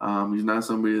 He's not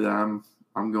somebody that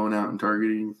I'm going out and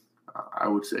targeting. I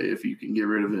would say if you can get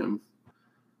rid of him,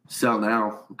 sell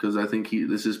now, because I think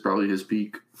this is probably his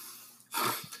peak.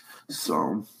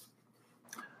 So,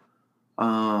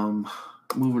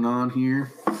 moving on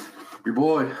here, your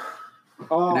boy,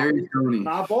 Kadarius Toney,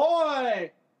 my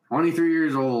boy, 23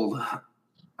 years old.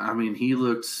 I mean, he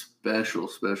looked special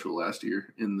last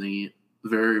year in the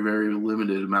very, very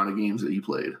limited amount of games that he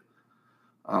played.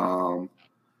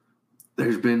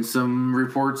 There's been some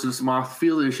reports of some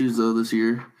off-field issues, though, this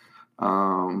year.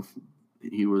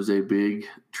 He was a big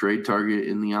trade target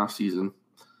in the offseason,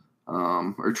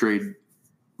 or trade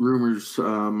rumors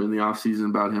in the offseason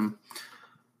about him.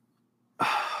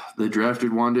 They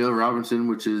drafted Wan'Dale Robinson,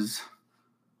 which is,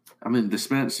 they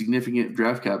spent significant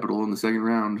draft capital in the second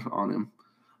round on him.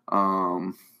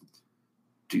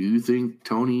 Do you think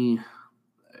Toney,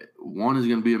 one, is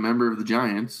going to be a member of the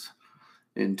Giants,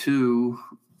 and two,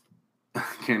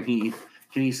 can he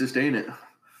sustain it?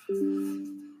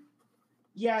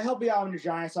 Yeah, he'll be out in the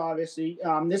Giants, obviously.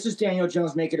 This is Daniel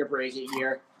Jones' make it or break it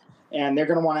year, and they're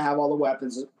going to want to have all the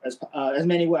weapons, as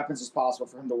many weapons as possible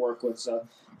for him to work with. So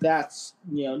that's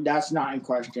not in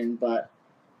question. But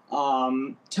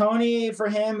Toney, for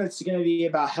him, it's going to be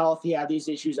about health. He had these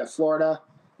issues at Florida,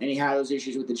 and he had those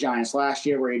issues with the Giants last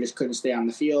year where he just couldn't stay on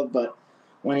the field. But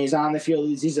when he's on the field,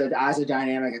 he's as a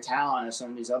dynamic a talent as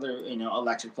some of these other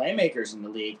electric playmakers in the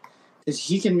league. Because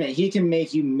he can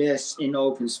make you miss in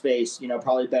open space,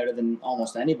 probably better than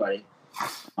almost anybody.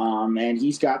 And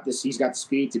he's got the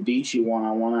speed to beat you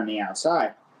one-on-one on the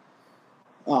outside.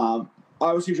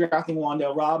 Obviously drafting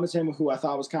Wan'Dale Robinson, who I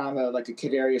thought was kind of like a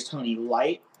Kadarius Toney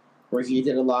light, where he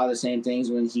did a lot of the same things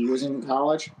when he was in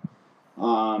college.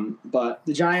 But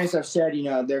the Giants have said,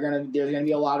 there's gonna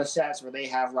be a lot of sets where they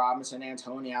have Robinson and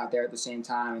Toney out there at the same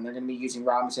time, and they're gonna be using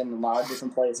Robinson in a lot of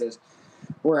different places.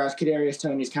 Whereas Kadarius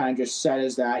Toney's kind of just set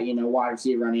as that, wide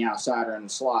receiver on the outside or in the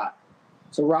slot.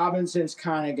 So Robinson's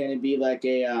kind of going to be like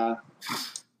a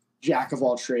jack of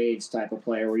all trades type of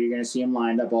player, where you're going to see him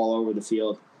lined up all over the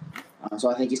field.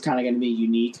 So I think he's kind of going to be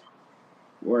unique.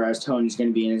 Whereas Toney's going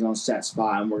to be in his own set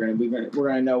spot, and we're going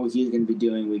to know what he's going to be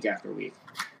doing week after week.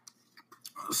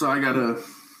 So I got a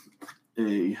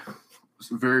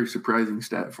very surprising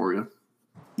stat for you.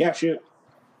 Yeah, shoot.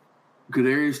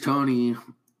 Kadarius Toney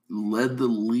led the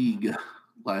league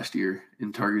last year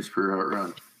in targets per route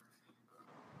run.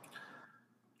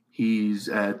 He's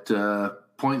at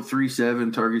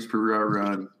 0.37 targets per route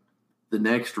run. The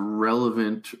next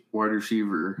relevant wide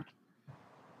receiver,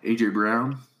 A.J.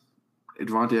 Brown,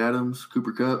 Devontae Adams,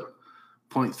 Cooper Kupp,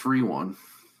 0.31.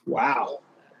 Wow.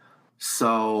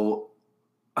 So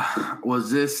was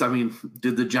this,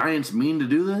 did the Giants mean to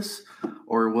do this?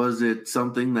 Or was it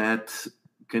something that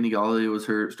Kenny Galladay was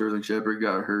hurt, Sterling Shepard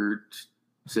got hurt,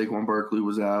 Saquon Barkley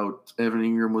was out, Evan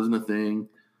Ingram wasn't a thing?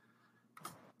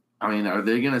 Are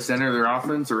they going to center their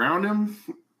offense around him?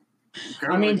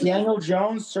 Daniel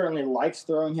Jones certainly likes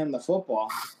throwing him the football.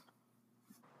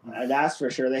 That's for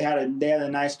sure. They had a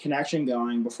nice connection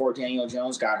going before Daniel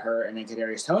Jones got hurt, and then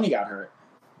Kadarius Toney got hurt.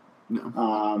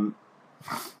 No.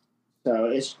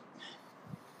 So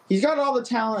he's got all the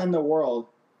talent in the world.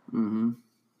 Mm-hmm.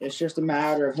 It's just a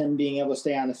matter of him being able to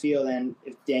stay on the field, and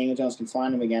if Daniel Jones can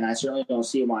find him again, I certainly don't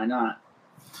see why not.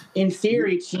 In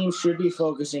theory, teams should be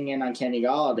focusing in on Kenny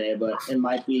Galladay, but it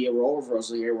might be a role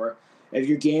reversal here where if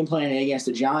you're game planning against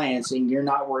the Giants and you're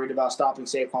not worried about stopping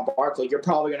Saquon Barkley, you're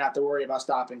probably going to have to worry about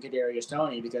stopping Kadarius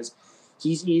Toney because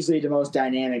he's easily the most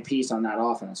dynamic piece on that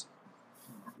offense.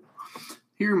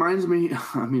 He reminds me,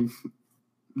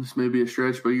 this may be a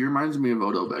stretch, but he reminds me of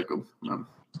Odell Beckham.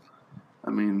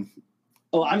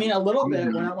 A little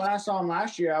bit. When I saw him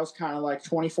last year, I was kind of like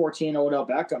 2014 Odell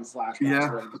Beckham flashbacks.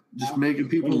 Yeah, just making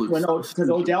people look. Because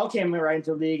Odell came right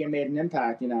into the league and made an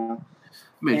impact, And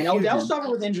Odell suffered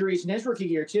with injuries in his rookie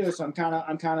year too. So I'm kind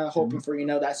of hoping for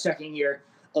that second year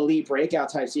elite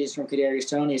breakout type season from Kadarius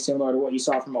Toney, similar to what you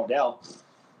saw from Odell.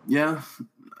 Yeah,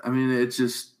 it's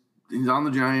just he's on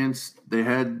the Giants. They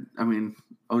had,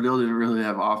 Odell didn't really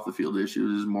have off the field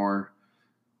issues. It was more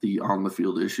the on the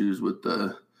field issues with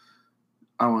the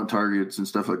I want targets and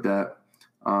stuff like that.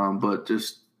 But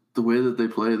just the way that they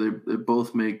play, they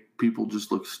both make people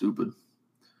just look stupid.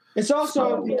 It's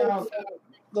also,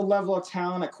 the level of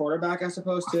talent at quarterback, I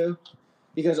suppose, too.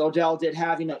 Because Odell did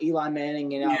have, Eli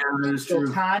Manning,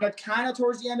 still kind of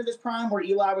towards the end of his prime where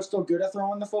Eli was still good at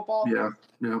throwing the football. Yeah.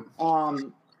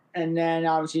 And then,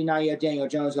 obviously, now you have Daniel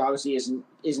Jones, who obviously isn't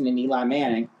an Eli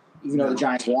Manning, even though the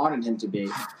Giants wanted him to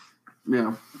be.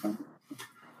 Yeah.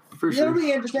 For sure. It'll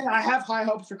be interesting. I have high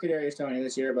hopes for Kadarius Toney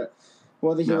this year, but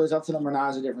whether he lives up to them or not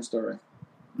is a different story.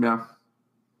 Yeah.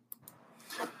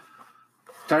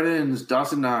 Tight ends,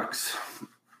 Dawson Knox.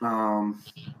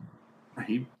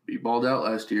 He balled out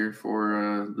last year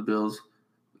for the Bills.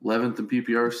 11th in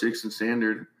PPR, 6th in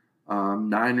standard.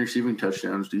 9 receiving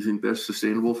touchdowns. Do you think that's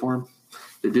sustainable for him?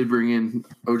 They did bring in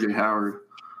O.J. Howard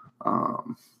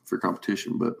for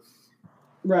competition, but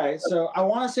Right. So I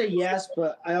want to say yes,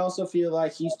 but I also feel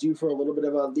like he's due for a little bit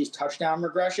of at least touchdown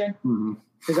regression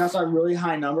because that's a really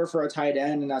high number for a tight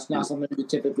end, and that's not something you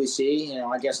typically see.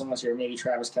 I guess unless you're maybe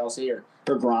Travis Kelce or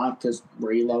Gronk, because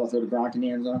where you love to throw the Gronk in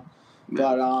the end zone.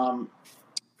 Yeah. But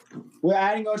we're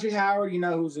adding O.J. Howard,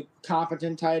 who's a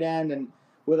competent tight end, and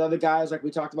with other guys like we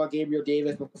talked about Gabriel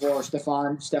Davis before,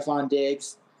 Stephon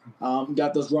Diggs.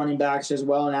 Got those running backs as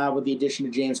well now with the addition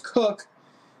of James Cook.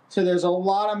 So there's a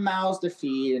lot of mouths to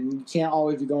feed, and you can't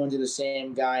always be going to the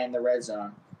same guy in the red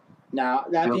zone. Now,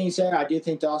 that being said, I do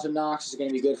think Dawson Knox is going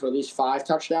to be good for at least 5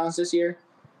 touchdowns this year,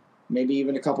 maybe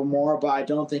even a couple more, but I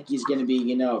don't think he's going to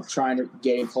be, trying to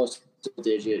get him close to the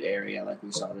digit area like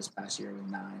we saw this past year with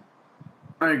 9.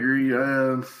 I agree.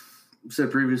 I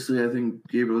said previously, I think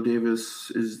Gabriel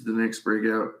Davis is the next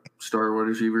breakout star wide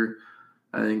receiver.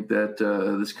 I think that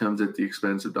this comes at the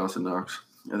expense of Dawson Knox.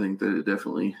 I think that it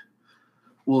definitely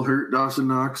will hurt Dawson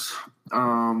Knox.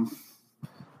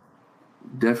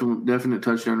 Definite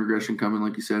touchdown regression coming,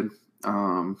 like you said.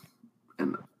 And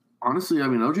honestly,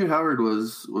 O.J. Howard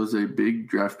was a big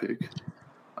draft pick.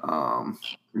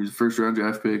 He's a first-round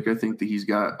draft pick. I think that he's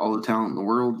got all the talent in the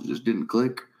world. It just didn't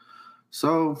click.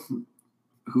 So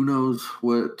who knows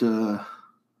what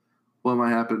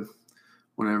might happen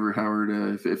whenever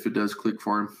Howard, if it does click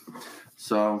for him.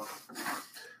 So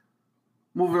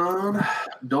moving on,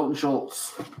 Dalton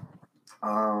Schultz.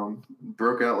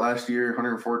 Broke out last year,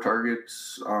 104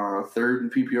 targets, 3rd in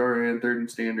PPR and 3rd in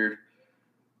standard.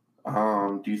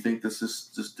 Do you think this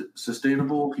is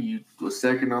sustainable? He was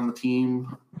 2nd on the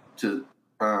team to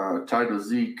tied with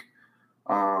Zeke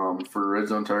for red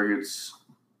zone targets.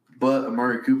 But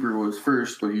Amari Cooper was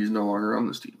 1st, but he's no longer on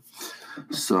this team.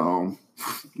 So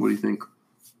what do you think?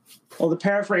 Well, to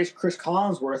paraphrase Chris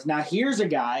Collinsworth, now here's a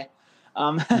guy.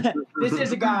 This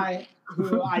is a guy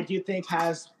who I do think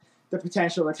has the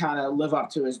potential to kind of live up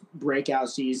to his breakout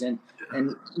season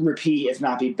and repeat, if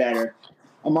not be better.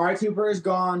 Amari Cooper is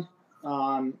gone.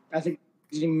 I think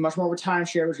he's getting much more of a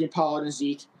timeshare between Pollard and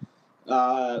Zeke. We have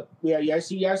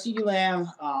CeeDee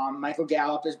Lamb. Michael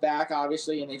Gallup is back,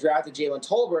 obviously, and they drafted Jalen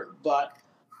Tolbert, but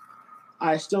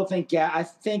I still think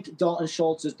Dalton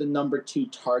Schultz is the number 2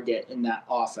 target in that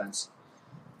offense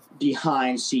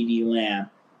behind CeeDee Lamb.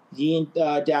 He and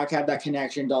Dak had that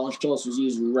connection. Dalton Schultz was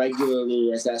used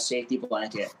regularly as that safety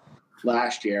blanket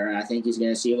last year, and I think he's going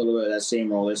to see a little bit of that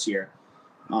same role this year.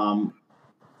 With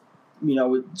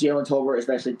Jalen Tolbert,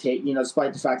 especially,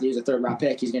 despite the fact that he's a 3rd-round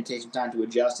pick, he's going to take some time to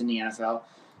adjust in the NFL.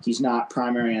 He's not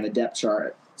primary on the depth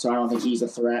chart, so I don't think he's a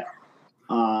threat.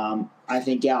 I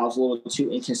think Gallup's a little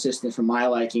too inconsistent for my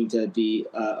liking to be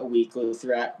a weekly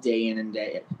threat day in and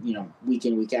day, week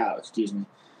in, week out, excuse me.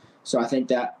 So I think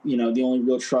that, the only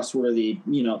real trustworthy,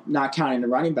 not counting the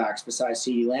running backs besides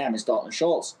CeeDee Lamb is Dalton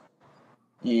Schultz.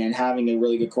 And having a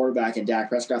really good quarterback and Dak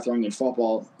Prescott throwing in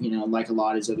football, like a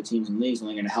lot of these other teams in the league, is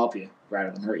only going to help you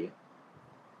rather than hurt you.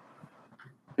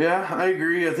 Yeah, I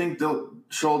agree. I think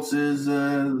Schultz is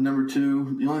number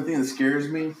 2. The only thing that scares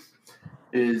me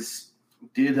is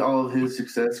did all of his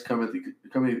success come at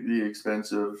the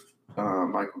expense of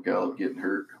Michael Gallup getting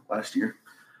hurt last year?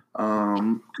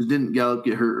 Because didn't Gallup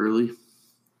get hurt early?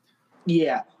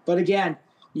 Yeah, but again,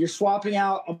 you're swapping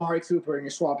out Amari Cooper and you're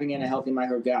swapping in a healthy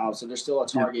Michael Gallup, so there's still a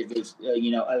target.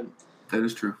 That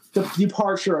is true. The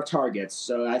departure of targets,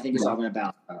 so I think it's all going to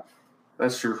balance out.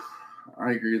 That's true.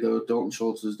 I agree, though. Dalton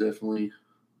Schultz is definitely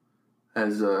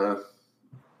has a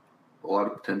lot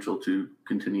of potential to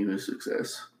continue his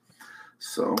success.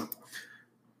 So,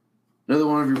 another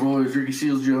one of your boys, Ricky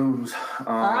Seals-Jones. All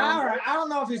right. I don't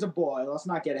know if he's a boy. Let's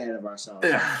not get ahead of ourselves.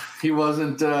 Yeah, he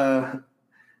wasn't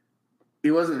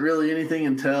really anything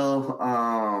until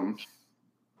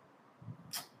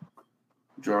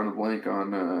drawing a blank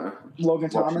on Logan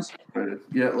Thomas.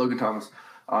 Yeah, Logan Thomas.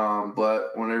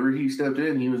 But whenever he stepped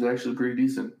in, he was actually pretty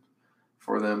decent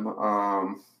for them.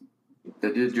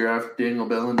 They did draft Daniel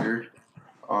Bellinger,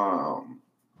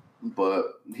 but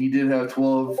he did have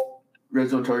 12 red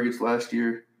zone targets last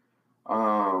year,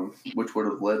 which would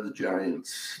have led the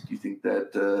Giants. Do you think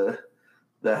that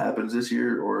that happens this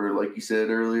year, or like you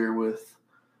said earlier with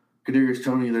Kadarius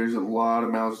Toney, there's a lot of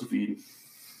mouths to feed?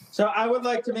 So I would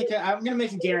like to I'm going to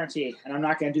make a guarantee, and I'm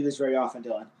not going to do this very often,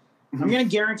 Dylan. I'm going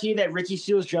to guarantee that Ricky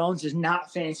Seals-Jones is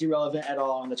not fantasy relevant at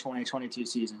all in the 2022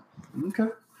 season. Okay.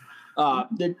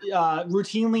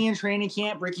 Routinely in training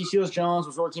camp, Ricky Seals-Jones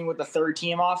was working with the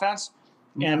third-team offense,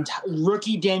 and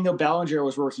rookie Daniel Bellinger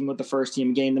was working with the first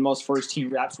team, getting the most first-team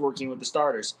reps working with the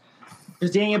starters.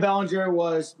 Because Daniel Bellinger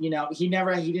was, he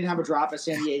didn't have a drop at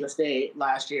San Diego State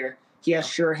last year. He has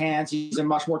sure hands. He's a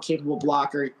much more capable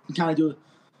blocker. He can kind of do,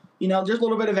 just a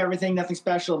little bit of everything, nothing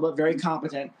special, but very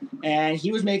competent. And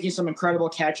he was making some incredible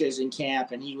catches in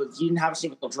camp, and he didn't have a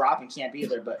single drop in camp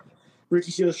either. But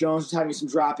Ricky Seals-Jones was having some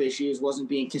drop issues, wasn't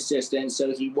being consistent,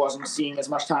 so he wasn't seeing as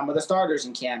much time with the starters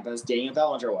in camp as Daniel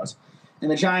Bellinger was. And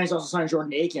the Giants also signed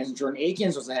Jordan Akins, and Jordan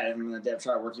Akins was ahead of him in the depth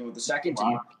chart working with the second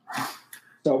team.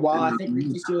 So while I think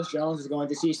Ricky Seals-Jones is going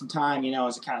to see some time,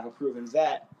 as a kind of a proven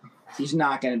vet, he's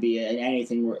not going to be in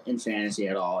anything in fantasy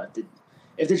at all.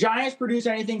 If the Giants produce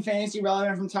anything fantasy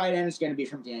relevant from tight end, it's going to be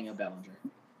from Daniel Bellinger.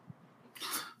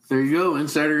 There you go,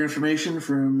 insider information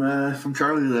from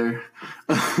Charlie there.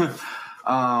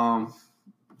 Wow,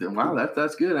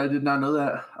 that's good. I did not know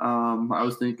that. I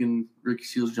was thinking Ricky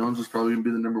Seals-Jones was probably going to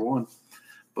be the number one,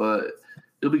 but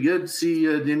it'll be good to see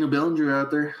Daniel Bellinger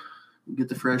out there. Get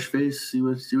the fresh face, see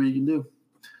what he can do.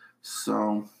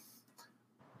 So,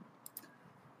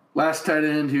 last tight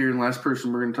end here and last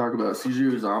person we're going to talk about,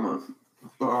 CJ Uzomah.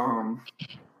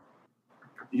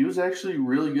 He was actually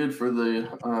really good for the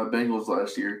Bengals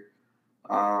last year.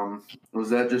 Was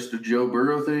that just a Joe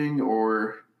Burrow thing,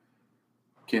 or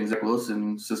can Zach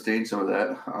Wilson sustain some of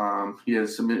that? He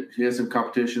has some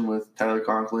competition with Tyler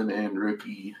Conklin and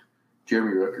rookie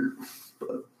Jeremy Ruckert,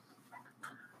 but.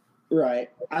 Right.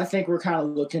 I think we're kind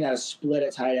of looking at a split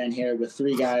at tight end here with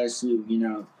three guys who,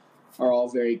 are all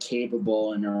very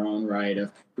capable in their own right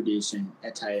of producing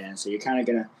at tight end. So you're kind of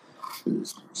going to,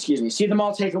 see them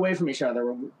all take away from each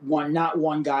other. Not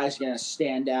one guy's going to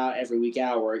stand out every week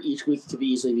out, where each week could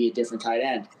easily be a different tight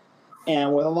end.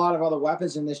 And with a lot of other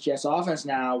weapons in this Jets offense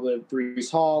now, with Breece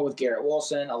Hall, with Garrett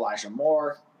Wilson, Elijah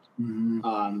Moore,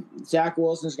 Zach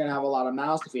Wilson is going to have a lot of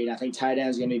mouths to feed. I think tight end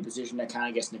is going to be a position that kind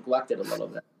of gets neglected a little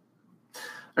bit.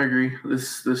 I agree.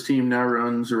 This team now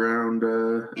runs around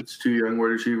it's two young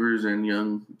wide receivers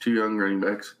and two young running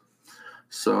backs.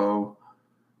 So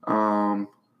the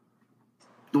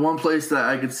one place that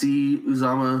I could see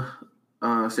Uzomah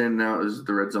standing out is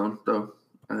the red zone, though.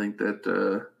 I think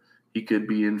that he could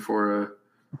be in for a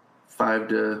 5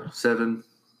 to 7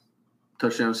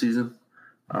 touchdown season.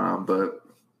 But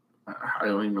I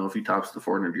don't even know if he tops the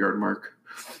 400-yard mark.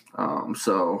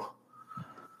 So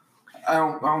I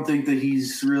don't think that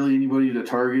he's really anybody to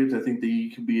target. I think that he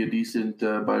could be a decent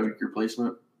bye-week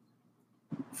replacement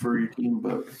for your team,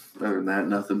 but other than that,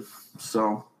 nothing. So,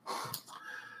 all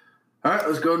right,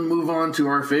 let's go and move on to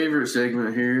our favorite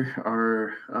segment here.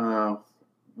 Our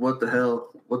what the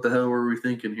hell were we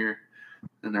thinking here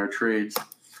in our trades?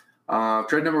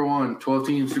 Trade number 1,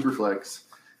 12-team Superflex.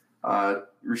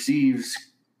 Receives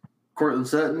Cortland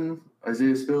Sutton,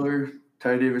 Isaiah Spiller,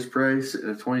 Ty Davis-Price,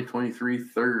 and a 2023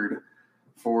 third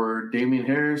for Damian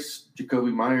Harris,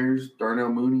 Jacoby Myers, Darnell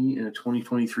Mooney, and a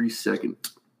 2023 second.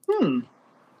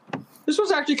 This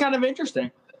was actually kind of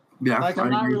interesting. Yeah. I'm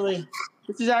not really –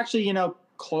 this is actually,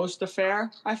 close to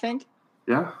fair, I think.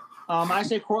 Yeah. I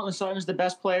say Cortland Sutton is the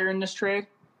best player in this trade.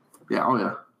 Yeah, oh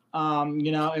yeah.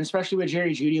 And especially with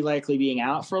Jerry Jeudy likely being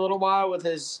out for a little while with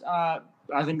his I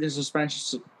think there's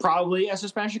probably a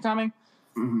suspension coming.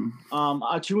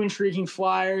 Two intriguing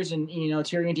flyers, and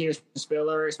Tyrion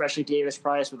Davis-Spiller, especially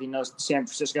Davis-Price with San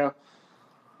Francisco.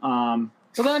 But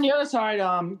then on the other side,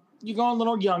 you go a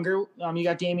little younger. You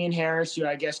got Damian Harris, who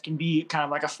I guess can be kind of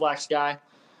like a flex guy.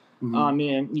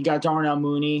 And you got Darnell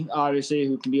Mooney, obviously,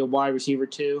 who can be a wide receiver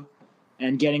too,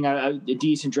 and getting a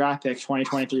decent draft pick,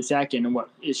 2023 second, and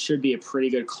it should be a pretty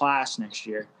good class next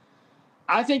year.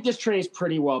 I think this trade is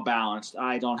pretty well balanced.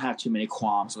 I don't have too many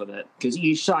qualms with it because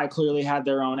each side clearly had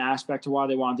their own aspect to why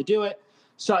they wanted to do it.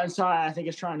 Sutton's side, I think,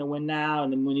 is trying to win now,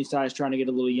 and the Mooney side is trying to get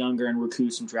a little younger and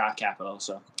recoup some draft capital.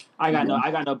 So I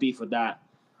got no beef with that.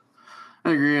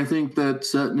 I agree. I think that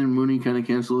Sutton and Mooney kind of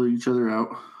cancel each other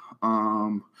out.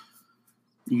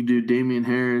 You can do Damian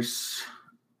Harris.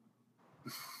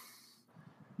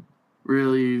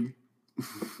 Really,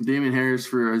 Damian Harris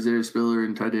for Isaiah Spiller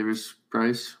and Ty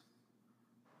Davis-Price.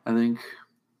 I think,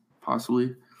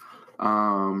 possibly.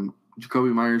 Jacoby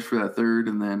Myers for that third,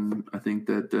 and then I think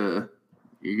that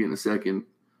you're getting a second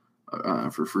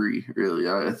for free, really.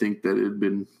 I think that it had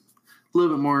been a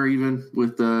little bit more even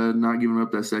with not giving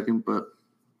up that second, but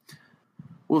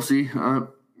we'll see.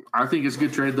 I think it's a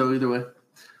good trade, though, either way.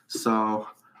 So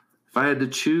if I had to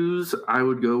choose, I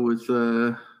would go with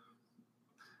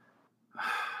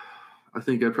I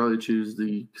think I'd probably choose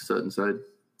the Sutton side.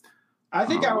 I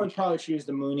think I would probably choose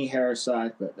the Mooney Harris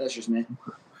side, but that's just me.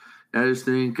 I just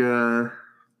think,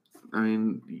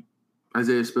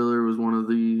 Isaiah Spiller was one of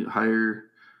the higher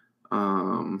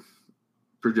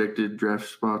projected draft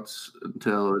spots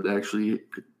until it actually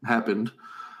happened.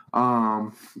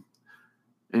 And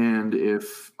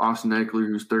if Austin Eckler,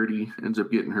 who's 30, ends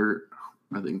up getting hurt,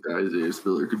 I think Isaiah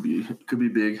Spiller could be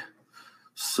big.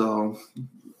 So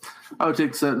I would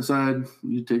take the Sutton side.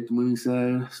 You take the Mooney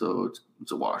side. So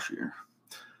it's a wash here.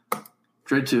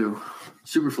 Trade 2.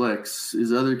 Superflex.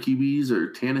 His other QBs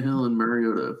are Tannehill and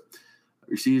Mariota.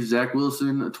 Receives Zach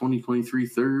Wilson, a 2023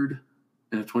 third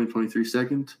and a 2023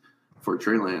 second for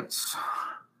Trey Lance.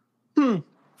 I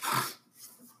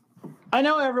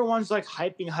know everyone's like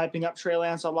hyping up Trey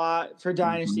Lance a lot for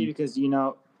Dynasty because, you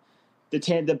know,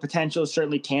 the potential is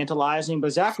certainly tantalizing.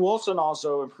 But Zach Wilson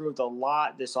also improved a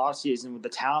lot this offseason with the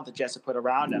talent the Jets have put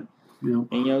around him. Yeah.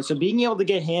 And, you know, so being able to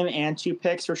get him and 2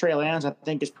 picks for Trey Lance, I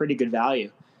think is pretty good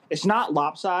value. It's not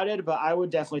lopsided, but I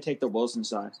would definitely take the Wilson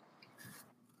side.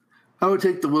 I would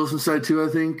take the Wilson side too, I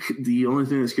think. The only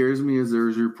thing that scares me is there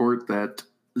was a report that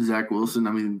Zach Wilson,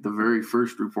 the very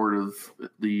first report of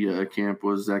the camp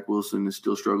was Zach Wilson is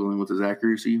still struggling with his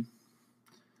accuracy.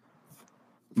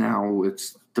 Now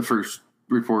it's the first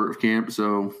report of camp,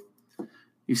 so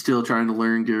he's still trying to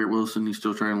learn Garrett Wilson. He's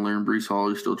still trying to learn Breece Hall.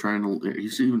 He's still trying to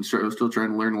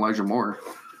learn Elijah Moore.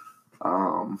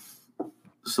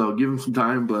 So give him some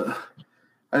time, but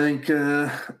I think I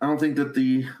don't think that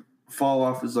the fall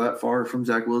off is that far from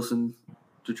Zach Wilson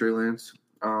to Trey Lance.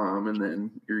 And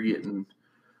then you're getting,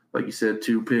 like you said,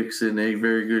 2 picks in a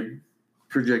very good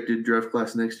projected draft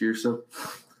class next year. So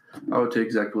I would take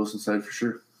Zach Wilson's side for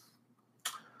sure.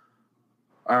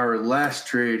 Our last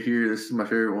trade here, this is my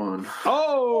favorite one.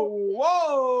 Oh,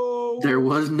 whoa. There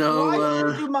was no... Why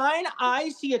did you do mine? I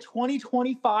see a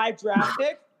 2025 draft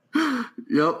pick.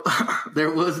 Yep.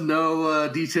 There was no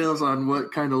details on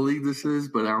what kind of league this is,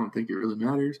 but I don't think it really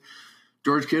matters.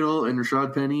 George Kittle and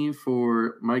Rashad Penny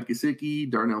for Mike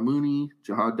Gesicki, Darnell Mooney,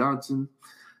 Jahad Dotson,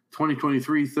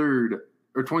 2023 third,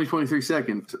 or 2023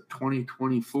 second,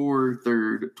 2024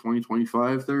 third,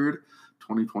 2025 third,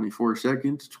 2024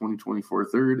 second, 2024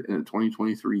 third, and a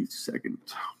 2023 second.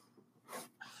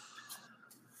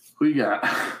 Who you got?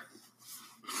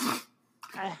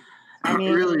 I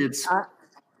mean, really, it's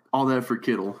all that for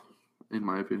Kittle, in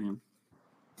my opinion.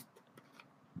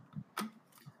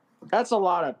 That's a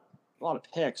lot of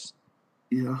picks.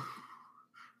 Yeah.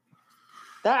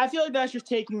 I feel like that's just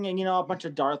taking, you know, a bunch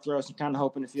of dart throws and kind of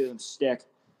hoping a few of them stick.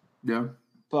 Yeah.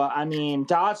 But I mean,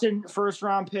 Dotson, first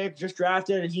round pick, just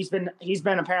drafted. He's been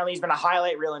a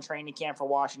highlight reel in training camp for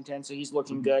Washington, so he's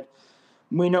looking good.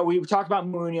 We know we talked about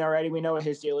Mooney already. We know what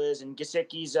his deal is, and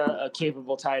Gesicki's a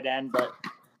capable tight end, but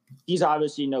he's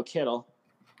obviously no Kittle.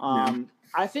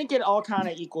 I think it all kind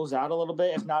of equals out a little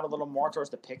bit, if not a little more, towards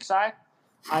the pick side.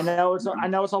 I know it's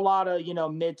a lot of, you know,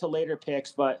 mid to later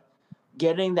picks, but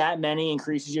getting that many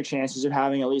increases your chances of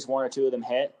having at least 1 or 2 of them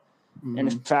hit. Mm-hmm.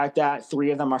 And the fact that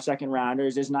 3 of them are second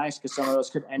rounders is nice because some of those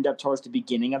could end up towards the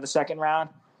beginning of the second round,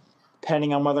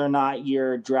 depending on whether or not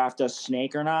your draft does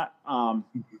snake or not.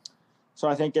 So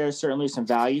I think there's certainly some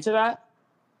value to that.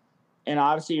 And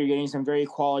obviously you're getting some very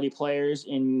quality players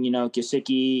in, you know,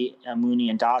 Gesicki, Mooney,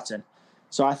 and Dotson.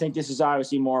 So I think this is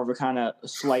obviously more of a kind of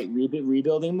slight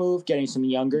rebuilding move, getting some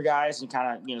younger guys and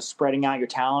kind of, you know, spreading out your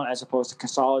talent as opposed to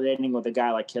consolidating with a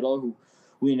guy like Kittle, who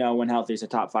we know when healthy is a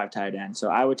top 5 tight end. So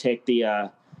I would take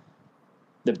the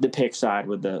pick side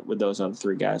with those other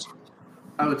 3 guys.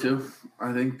 I would too.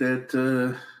 I think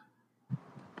that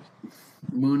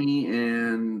Mooney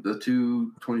and the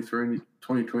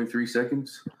 2023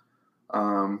 seconds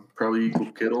probably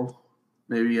equal Kittle.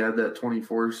 Maybe add that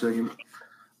 24 second.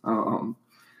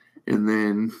 And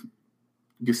then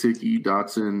Gesicki,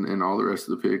 Dotson, and all the rest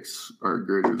of the picks are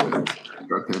greater than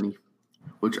Penny,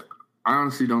 which I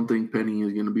honestly don't think Penny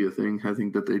is going to be a thing. I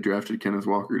think that they drafted Kenneth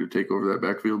Walker to take over that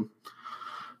backfield.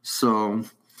 So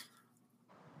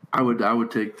I would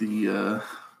take the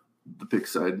pick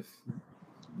side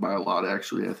by a lot,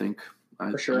 actually, I think.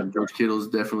 For sure. George Kittle is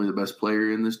definitely the best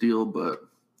player in this deal, but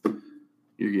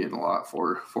you're getting a lot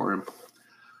for him.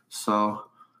 So,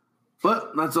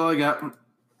 but that's all I got.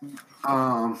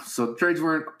 So trades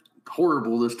weren't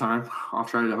horrible this time. I'll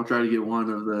try to get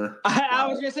one of the. I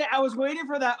was gonna say I was waiting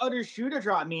for that other shoe to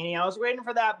drop. Meaning I was waiting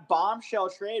for that bombshell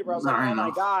trade where I was like, oh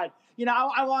my god, you know,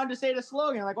 I wanted to say the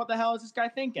slogan like, what the hell is this guy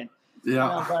thinking?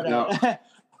 Yeah. You know, but,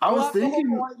 I was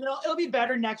thinking, you know, it'll be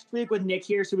better next week with Nick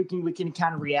here, so we can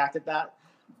kind of react at that.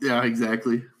 Yeah,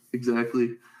 exactly.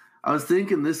 I was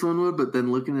thinking this one would, but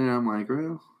then looking at it, I'm like,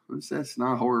 well, that's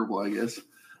not horrible, I guess.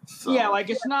 So, yeah,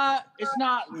 like it's not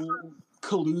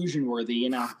collusion worthy, you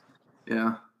know.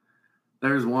 Yeah.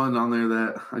 There's one on there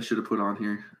that I should have put on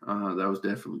here. That was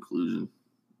definitely collusion.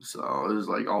 So it was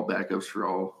like all backups for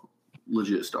all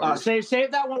legit stars.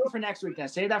 Save that one for next week then.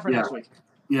 Save that for next week.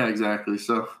 Yeah, exactly.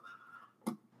 So,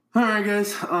 all right,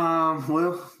 guys.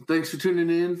 Well, thanks for tuning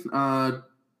in.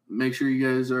 Make sure you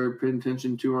guys are paying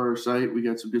attention to our site. We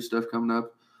got some good stuff coming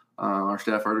up. Our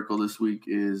staff article this week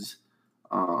is,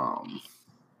 what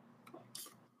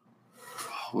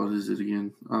is it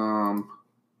again?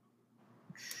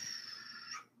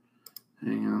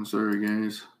 Hang on, sorry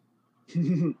guys.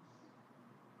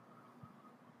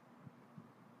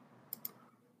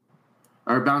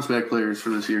 Our bounce back players for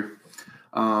this year.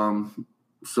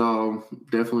 So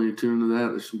definitely tune into that.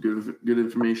 There's some good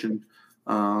information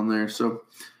on there. So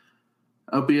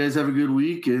I hope you guys have a good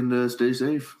week and stay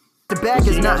safe. The back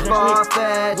is not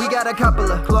far-fetched. We got a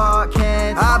couple of Clark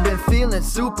Kents. I've been feeling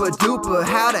super duper.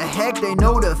 How the heck they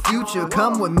know the future?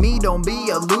 Come with me, don't be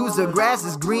a loser. Grass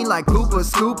is green like Cooper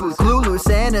Scoopers. Clueless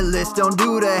analysts don't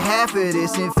do the half of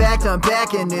this. In fact, I'm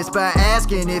backing this by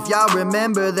asking if y'all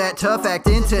remember that tough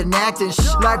acting to acting.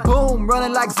 Like boom,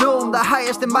 running like zoom. The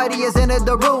highest and mightiest entered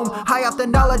the room. High off the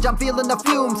knowledge, I'm feeling the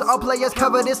fumes. All players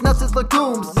covered, it's nuts as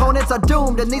legumes. Opponents are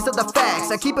doomed, and these are the facts.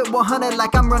 I keep it 100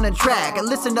 like I'm running track. And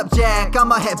listen up, Jack,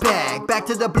 I'ma head back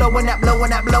to the blowing that,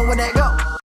 go.